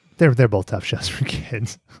or. They're both tough shows for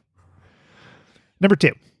kids. Number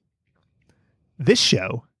 2. This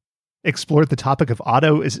show explored the topic of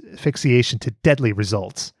auto asphyxiation to deadly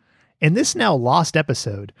results. In this now lost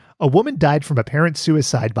episode, a woman died from apparent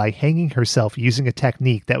suicide by hanging herself using a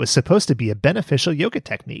technique that was supposed to be a beneficial yoga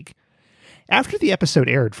technique. After the episode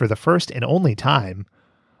aired for the first and only time,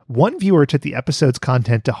 one viewer took the episode's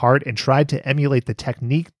content to heart and tried to emulate the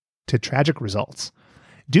technique to tragic results.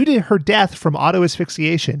 Due to her death from auto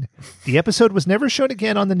asphyxiation, the episode was never shown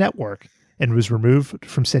again on the network and was removed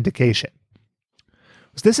from syndication.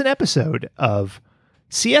 Was this an episode of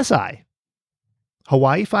CSI,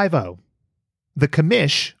 Hawaii Five-0, The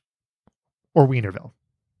Commish, or Wienerville?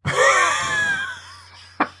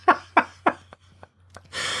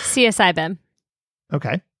 CSI, Ben.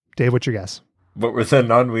 Okay. Dave, what's your guess? What were the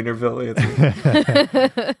non-Wienerville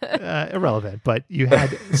answers? Irrelevant, but you had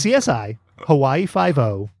CSI, Hawaii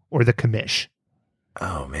Five-0, or The Commish.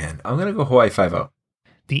 Oh, man. I'm going to go Hawaii Five-0.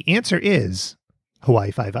 The answer is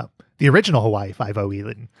Hawaii Five-0. The original Hawaii Five-0,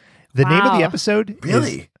 Elon. The name of the episode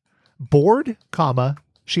is Bored,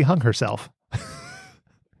 She Hung Herself.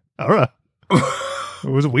 All right. It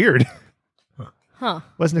was weird. Huh.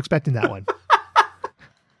 Wasn't expecting that one.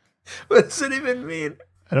 What does it even mean?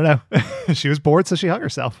 I don't know. She was bored, so she hung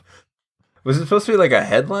herself. Was it supposed to be like a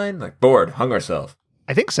headline? Like, bored, hung herself?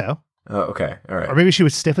 I think so. Oh, okay. All right. Or maybe she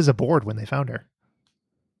was stiff as a board when they found her.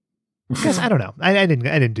 Because I don't know. I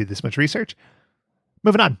didn't do this much research.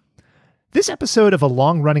 Moving on. This episode of a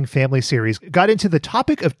long-running family series got into the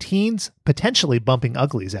topic of teens potentially bumping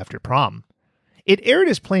uglies after prom. It aired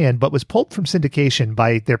as planned, but was pulled from syndication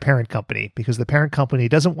by their parent company because the parent company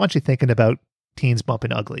doesn't want you thinking about teens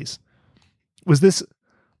bumping uglies. Was this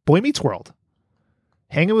Boy Meets World,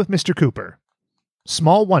 Hanging with Mr. Cooper,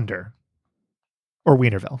 Small Wonder, or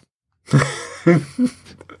Wienerville?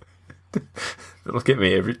 It'll get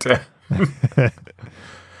me every time.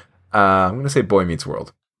 I'm going to say Boy Meets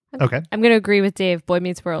World. Okay. I'm going to agree with Dave. Boy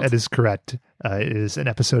Meets World. That is correct. It is an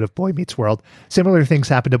episode of Boy Meets World. Similar things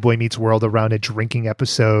happened to Boy Meets World around a drinking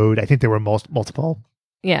episode. I think there were multiple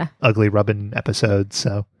ugly rubbing episodes.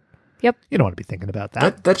 So yep, you don't want to be thinking about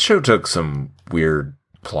that. That show took some weird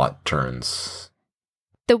plot turns.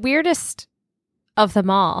 The weirdest of them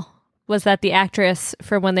all was that the actress,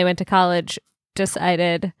 for when they went to college,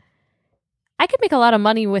 decided, I could make a lot of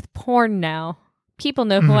money with porn now. People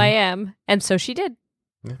know who I am. And so she did.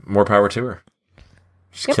 Yeah, more power to her.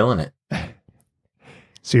 She's killing it.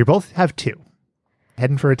 So you both have 2.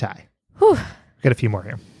 Heading for a tie. Whew. Got a few more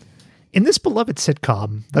here. In this beloved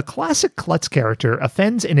sitcom, the classic klutz character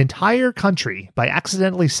offends an entire country by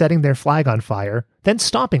accidentally setting their flag on fire, then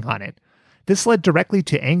stomping on it. This led directly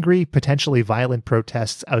to angry, potentially violent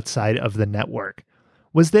protests outside of the network.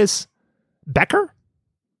 Was this Becker,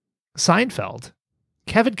 Seinfeld,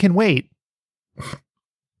 Kevin Can Wait,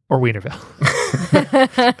 or Wienerville?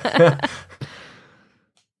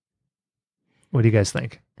 What do you guys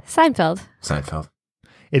think? Seinfeld. Seinfeld.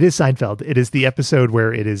 It is Seinfeld. It is the episode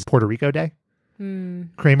where it is Puerto Rico Day.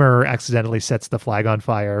 Kramer accidentally sets the flag on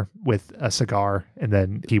fire with a cigar, and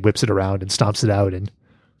then he whips it around and stomps it out, and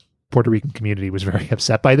Puerto Rican community was very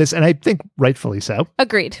upset by this, and I think rightfully so.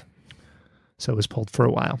 Agreed. So it was pulled for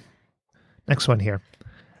a while. Next one here.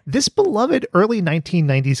 This beloved early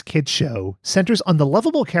 1990s kids show centers on the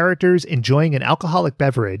lovable characters enjoying an alcoholic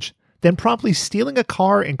beverage, then promptly stealing a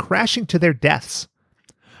car and crashing to their deaths.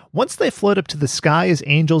 Once they float up to the sky as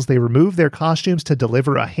angels, they remove their costumes to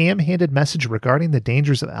deliver a ham-handed message regarding the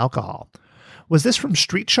dangers of alcohol. Was this from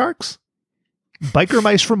Street Sharks? Biker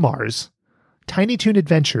Mice from Mars? Tiny Toon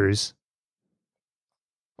Adventures?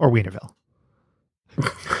 Or Wienerville?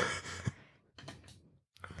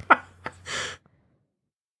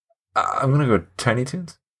 I'm going to go Tiny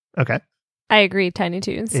Toons. Okay. I agree, Tiny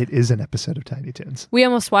Toons. It is an episode of Tiny Toons. We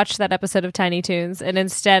almost watched that episode of Tiny Toons, and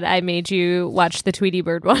instead I made you watch the Tweety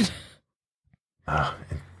Bird one. I'm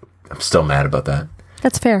still mad about that.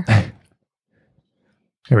 That's fair.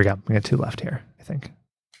 Here we go. We got two left here, I think.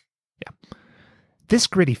 Yeah. This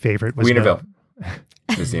gritty favorite was Wienerville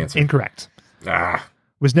is the answer. Incorrect.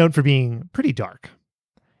 Was known for being pretty dark.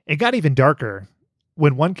 It got even darker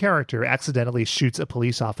when one character accidentally shoots a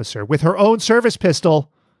police officer with her own service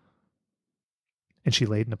pistol, and she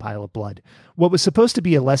laid in a pile of blood. What was supposed to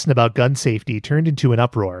be a lesson about gun safety turned into an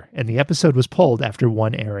uproar, and the episode was pulled after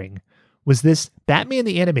one airing. Was this Batman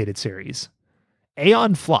the Animated Series,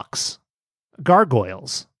 Aeon Flux,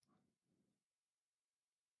 Gargoyles,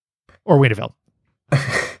 or Wienerville?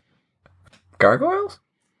 Gargoyles?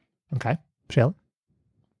 Okay. Shayla?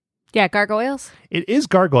 Yeah, Gargoyles. It is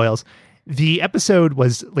Gargoyles. The episode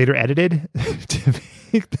was later edited to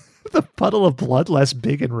make the puddle of blood less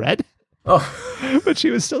big and red. Oh, but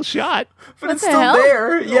she was still shot. But what it's still hell?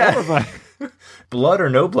 there. Yeah. Oh, Blood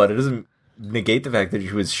or no blood, it doesn't negate the fact that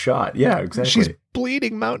she was shot. Yeah, exactly. She's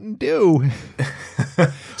bleeding Mountain Dew.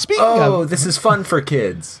 Speaking of, of, this is fun for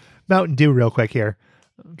kids. Mountain Dew, real quick here.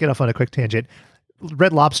 Get off on a quick tangent.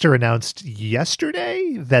 Red Lobster announced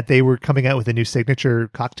yesterday that they were coming out with a new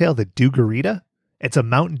signature cocktail, the Dew-garita. It's a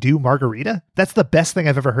Mountain Dew margarita. That's the best thing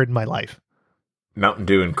I've ever heard in my life. Mountain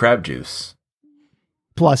Dew and crab juice.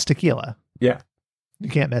 Plus tequila. Yeah. You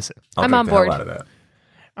can't miss it. I'm on board. Out of that.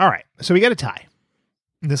 All right. So we got a tie.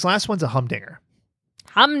 And this last one's a humdinger.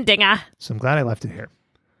 Humdinger. So I'm glad I left it here.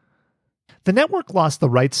 The network lost the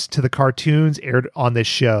rights to the cartoons aired on this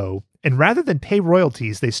show, and rather than pay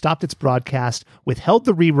royalties, they stopped its broadcast, withheld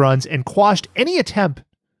the reruns, and quashed any attempt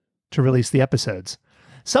to release the episodes.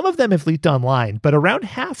 Some of them have leaked online, but around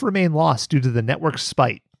half remain lost due to the network's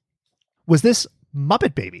spite. Was this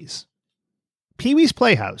Muppet Babies, Pee-wee's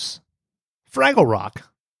Playhouse, Fraggle Rock,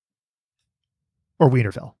 or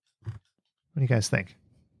Wienerville? What do you guys think?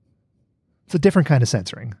 It's a different kind of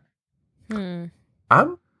censoring. You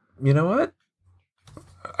know what?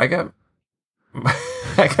 I got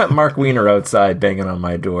Mark Wiener outside banging on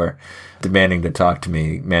my door, demanding to talk to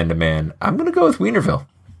me man to man. I'm going to go with Wienerville.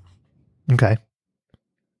 Okay.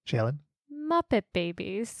 Shaylin? Muppet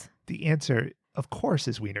Babies. The answer, of course,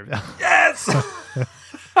 is Wienerville. Yes!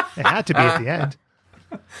 It had to be at the end.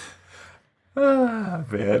 Ah,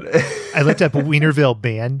 man. I looked up Wienerville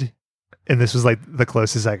band, and this was like the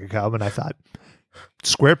closest I could come, and I thought,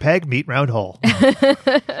 square peg, meet round hole.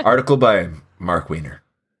 Article by Mark Wiener.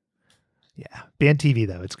 Yeah. Band TV,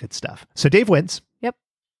 though. It's good stuff. So Dave wins. Yep.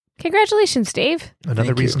 Congratulations, Dave. Another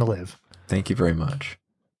Thank reason you. to live. Thank you very much.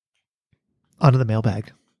 Onto the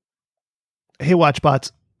mailbag. Hey,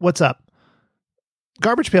 Watchbots. What's up?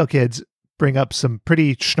 Garbage Pail Kids bring up some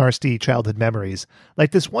pretty schnarsty childhood memories.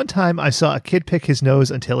 Like this one time I saw a kid pick his nose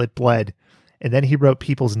until it bled, and then he wrote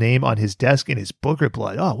people's name on his desk in his booger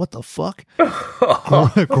blood. Oh, what the fuck?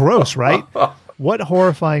 Gross, right? What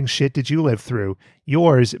horrifying shit did you live through?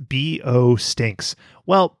 Yours, B.O. Stinks.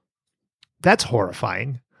 Well, that's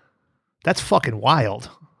horrifying. That's fucking wild.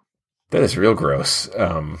 That is real gross.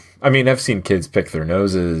 I mean, I've seen kids pick their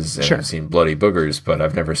noses, and Sure. I've seen bloody boogers, but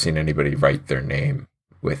I've never seen anybody write their name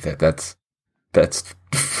with it. That's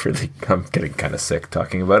really, I'm getting kind of sick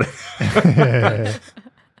talking about it.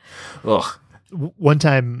 Ugh. One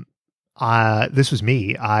time, this was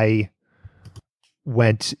me. I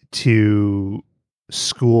went to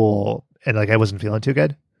school and like I wasn't feeling too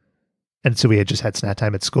good. And so we had just had snack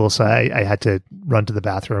time at school. So I had to run to the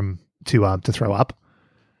bathroom to throw up.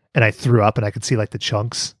 And I threw up and I could see like the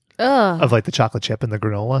chunks of like the chocolate chip and the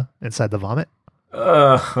granola inside the vomit.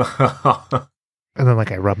 And then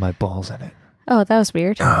like I rubbed my balls in it. Oh, that was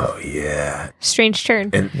weird. Oh, yeah. Strange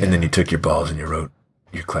turn. And then you took your balls and you wrote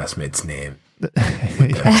your classmate's name with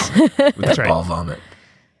That's that ball vomit.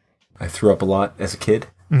 I threw up a lot as a kid.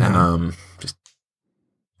 Just,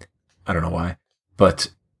 I don't know why.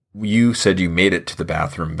 But you said you made it to the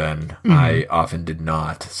bathroom, Ben. I often did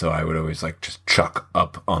not. So I would always like just chuck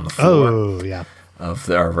up on the floor of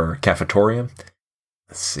our cafetorium.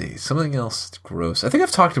 Let's see. Something else gross. I think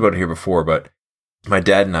I've talked about it here before, but my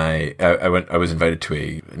dad and I was invited to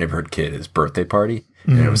a neighborhood kid's birthday party,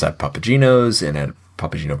 and it was at Papagino's, and at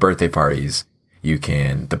Papagino birthday parties,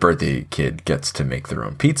 the birthday kid gets to make their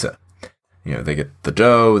own pizza. You know, they get the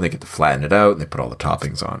dough, and they get to flatten it out, and they put all the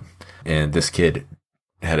toppings on. And this kid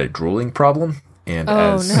had a drooling problem, and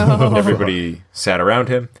everybody sat around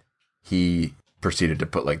him, he proceeded to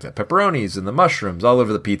put like the pepperonis and the mushrooms all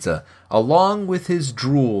over the pizza, along with his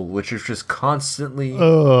drool, which is just constantly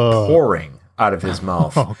pouring out of his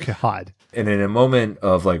mouth. Oh, God. And in a moment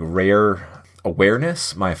of like rare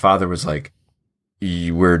awareness, my father was like,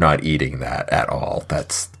 we're not eating that at all.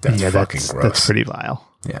 That's fucking gross. That's pretty vile.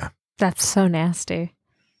 Yeah. That's so nasty.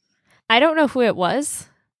 I don't know who it was,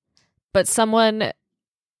 but someone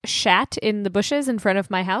shat in the bushes in front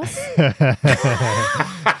of my house.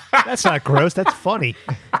 That's not gross. That's funny.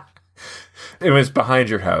 It was behind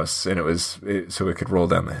your house, and so it could roll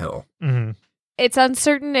down the hill. Mm-hmm. It's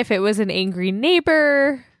uncertain if it was an angry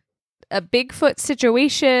neighbor, a Bigfoot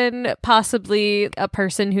situation, possibly a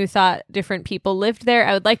person who thought different people lived there.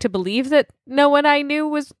 I would like to believe that no one I knew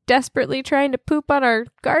was desperately trying to poop on our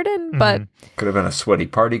garden, but could have been a sweaty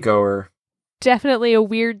party goer. Definitely a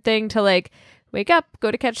weird thing to like wake up, go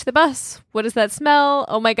to catch the bus. What does that smell?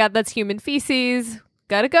 Oh my God, that's human feces.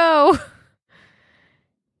 Gotta go.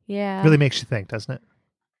 Yeah. Really makes you think, doesn't it?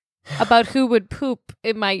 About who would poop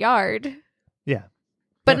in my yard. Yeah.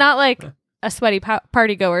 But not like a sweaty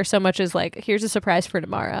party goer so much as like, here's a surprise for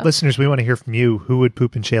tomorrow. Listeners, we want to hear from you. Who would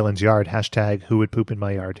poop in Shaylin's yard? Hashtag who would poop in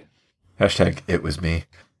my yard. Hashtag it was me.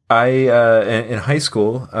 In high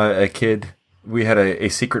school, a kid, we had a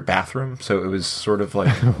secret bathroom. So it was sort of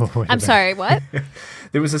like... I'm sorry, what?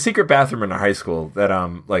 There was a secret bathroom in our high school that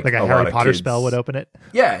like a Harry Potter spell would open it?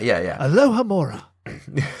 Yeah. Aloha Mora.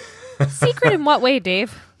 Secret in what way,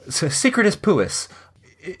 Dave? So secret is Puis.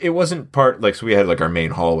 It wasn't part, like, so we had, like, our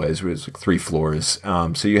main hallways, it was, like, 3 floors,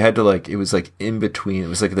 so you had to, like, it was, like, in between, it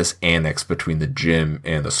was, like, this annex between the gym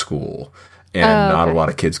and the school, and not a lot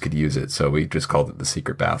of kids could use it, so we just called it the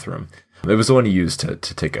secret bathroom. It was the one you used to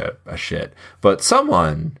take a shit, but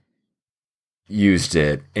someone used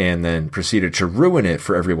it and then proceeded to ruin it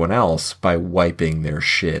for everyone else by wiping their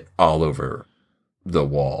shit all over the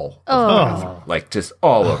wall. Like, just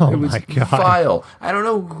all over. It was vile. I don't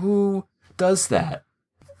know who does that.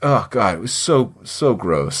 Oh, God, it was so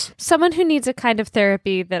gross. Someone who needs a kind of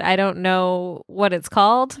therapy that I don't know what it's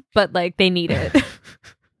called, but, like, they need it.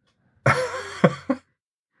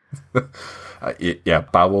 Yeah,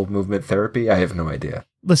 bowel movement therapy? I have no idea.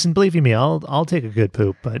 Listen, believe you me, I'll take a good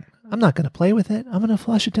poop, but I'm not going to play with it. I'm going to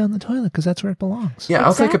flush it down the toilet because that's where it belongs. Yeah,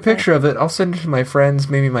 I'll take a picture of it. I'll send it to my friends,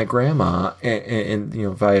 maybe my grandma, and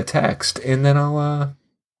via text, and then I'll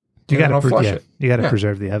flush it. You got to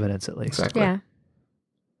preserve the evidence at least. Exactly. Yeah.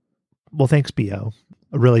 Well, thanks, B.O.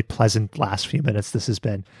 A really pleasant last few minutes this has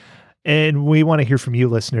been. And we want to hear from you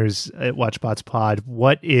listeners at WatchBots Pod.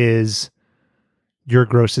 What is your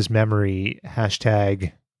grossest memory?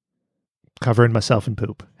 Hashtag covering myself in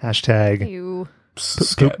poop. Hashtag Ew.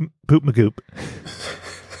 poop magoop.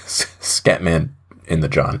 Scatman in the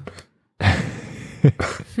John.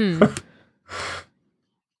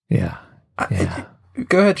 Yeah.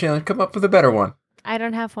 Go ahead, Chandler. Come up with a better one. I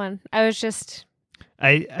don't have one. I was just...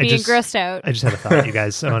 being grossed out. I just had a thought, you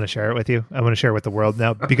guys. I want to share it with you. I want to share it with the world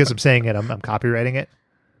now because I'm saying it. I'm copywriting it.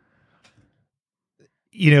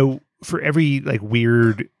 You know, for every like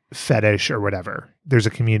weird fetish or whatever, there's a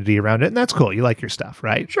community around it, and that's cool. You like your stuff,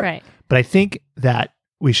 right? Sure. Right. But I think that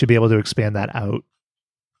we should be able to expand that out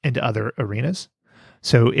into other arenas.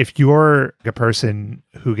 So if you're a person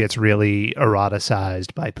who gets really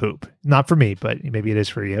eroticized by poop, not for me, but maybe it is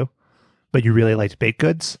for you, but you really liked baked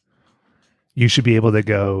goods, you should be able to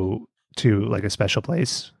go to like a special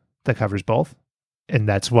place that covers both. And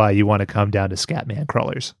that's why you want to come down to Scatman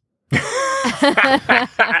Crawlers.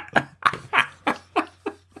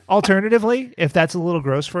 Alternatively, if that's a little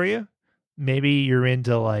gross for you, maybe you're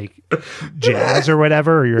into like jazz or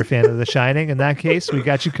whatever, or you're a fan of The Shining. In that case, we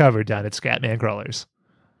got you covered down at Scatman Crawlers.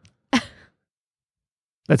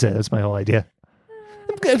 That's it. That's my whole idea.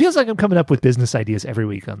 It feels like I'm coming up with business ideas every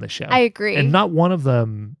week on this show. I agree. And not one of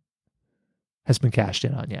them has been cashed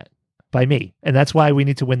in on yet by me. And that's why we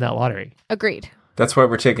need to win that lottery. Agreed. That's why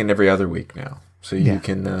we're taking every other week now. So you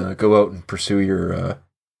can go out and pursue your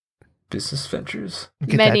business ventures.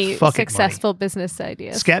 Many successful business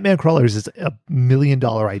ideas. Scatman Crawlers is $1 million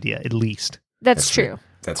idea, at least. That's true.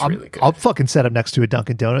 That's really good. I'll fucking set up next to a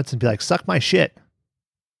Dunkin' Donuts and be like, suck my shit.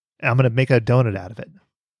 And I'm going to make a donut out of it.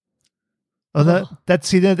 Oh, that's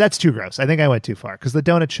too gross. I think I went too far because the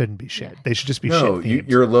donut shouldn't be shit. They should just be shit. No,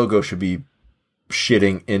 your logo should be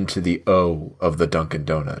shitting into the O of the Dunkin'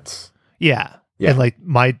 Donuts. Yeah. And like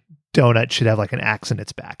my donut should have like an axe in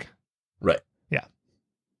its back. Right. Yeah.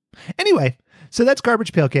 Anyway, so that's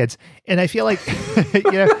Garbage Pail Kids. And I feel like,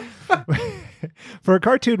 for a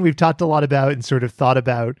cartoon we've talked a lot about and sort of thought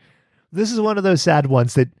about, this is one of those sad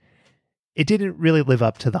ones that it didn't really live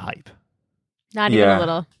up to the hype. Not even a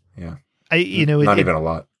little. Yeah. Not even a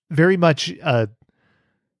lot. Very much a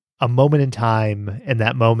moment in time, and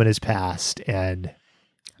that moment is past, and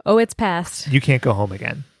it's past. You can't go home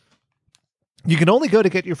again. You can only go to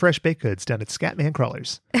get your fresh baked goods down at Scatman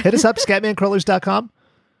Crawlers. Hit us up, scatmancrawlers.com.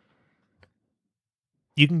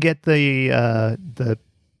 You can get the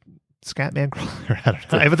Scatman Crawler. I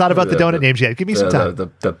don't know. I haven't thought about the donut names yet. Give me some time.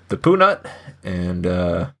 The Poo Nut and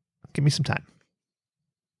give me some time.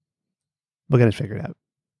 We'll get it figured out.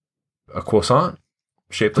 A croissant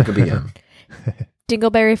shaped like a BM.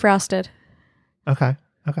 Dingleberry frosted. Okay.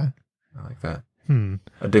 I like that.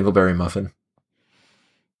 A dingleberry muffin.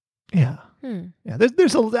 Yeah. Yeah.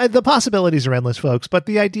 There's the possibilities are endless, folks, but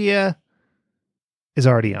the idea is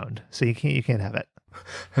already owned, so you can't have it.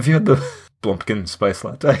 Have you had the Blumpkin spice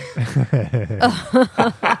latte?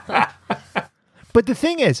 But the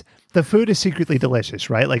thing is, the food is secretly delicious,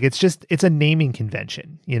 right? Like it's a naming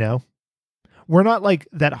convention, We're not like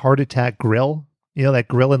that Heart Attack Grill, that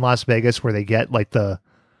grill in Las Vegas where they get like the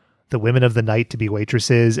women of the night to be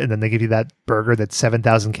waitresses, and then they give you that burger that's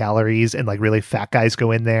 7,000 calories, and like really fat guys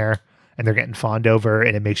go in there and they're getting fawned over,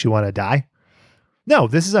 and it makes you want to die. No,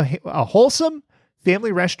 this is a wholesome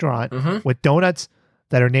family restaurant with donuts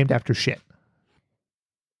that are named after shit.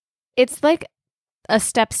 It's like a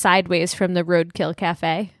step sideways from the Roadkill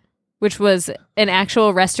Cafe, which was an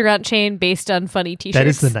actual restaurant chain based on funny t-shirts. That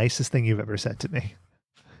is the nicest thing you've ever said to me.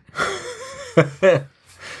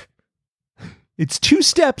 It's 2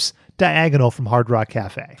 steps diagonal from Hard Rock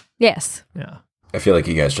Cafe. Yes. Yeah. I feel like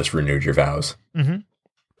you guys just renewed your vows. Mm-hmm.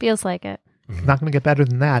 Feels like it. Not going to get better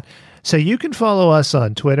than that. So you can follow us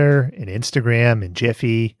on Twitter and Instagram and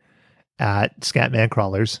Jiffy at Scatman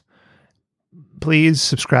Crawlers. Please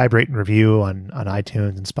subscribe, rate, and review on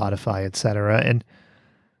iTunes and Spotify, etc. And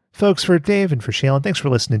folks, for Dave and for Shaylin, thanks for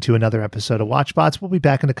listening to another episode of WatchBots. We'll be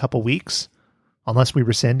back in a couple weeks, unless we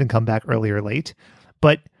rescind and come back early or late.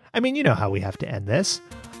 But, I mean, you know how we have to end this.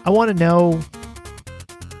 I want to know...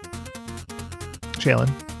 Shaylin?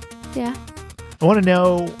 Yeah? I want to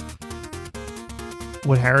know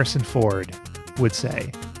what Harrison Ford would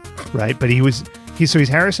say, right? But he's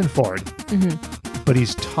Harrison Ford, but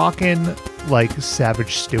he's talking like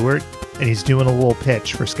Savage Stewart, and he's doing a little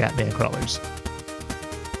pitch for Scatman Crawlers.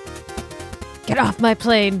 Get off my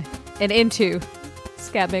plane and into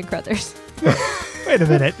Scatman Crawlers. Wait a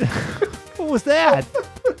minute. What was that?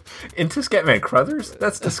 Into Scatman Crawlers?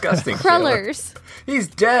 That's disgusting. Crawlers. He's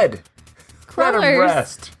dead. Let him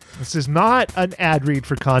rest. This is not an ad read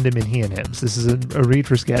for Condom and He and Hims. This is a read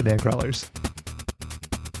for Scatman Crawlers.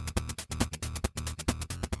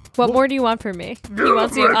 What more do you want from me? He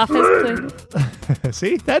wants you off his plane.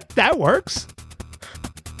 See? That works.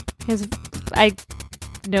 I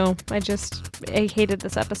hated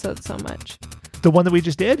this episode so much. The one that we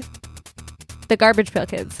just did? The Garbage Pail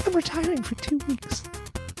Kids. I'm retiring for 2 weeks.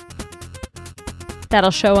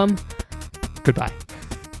 That'll show them. Goodbye.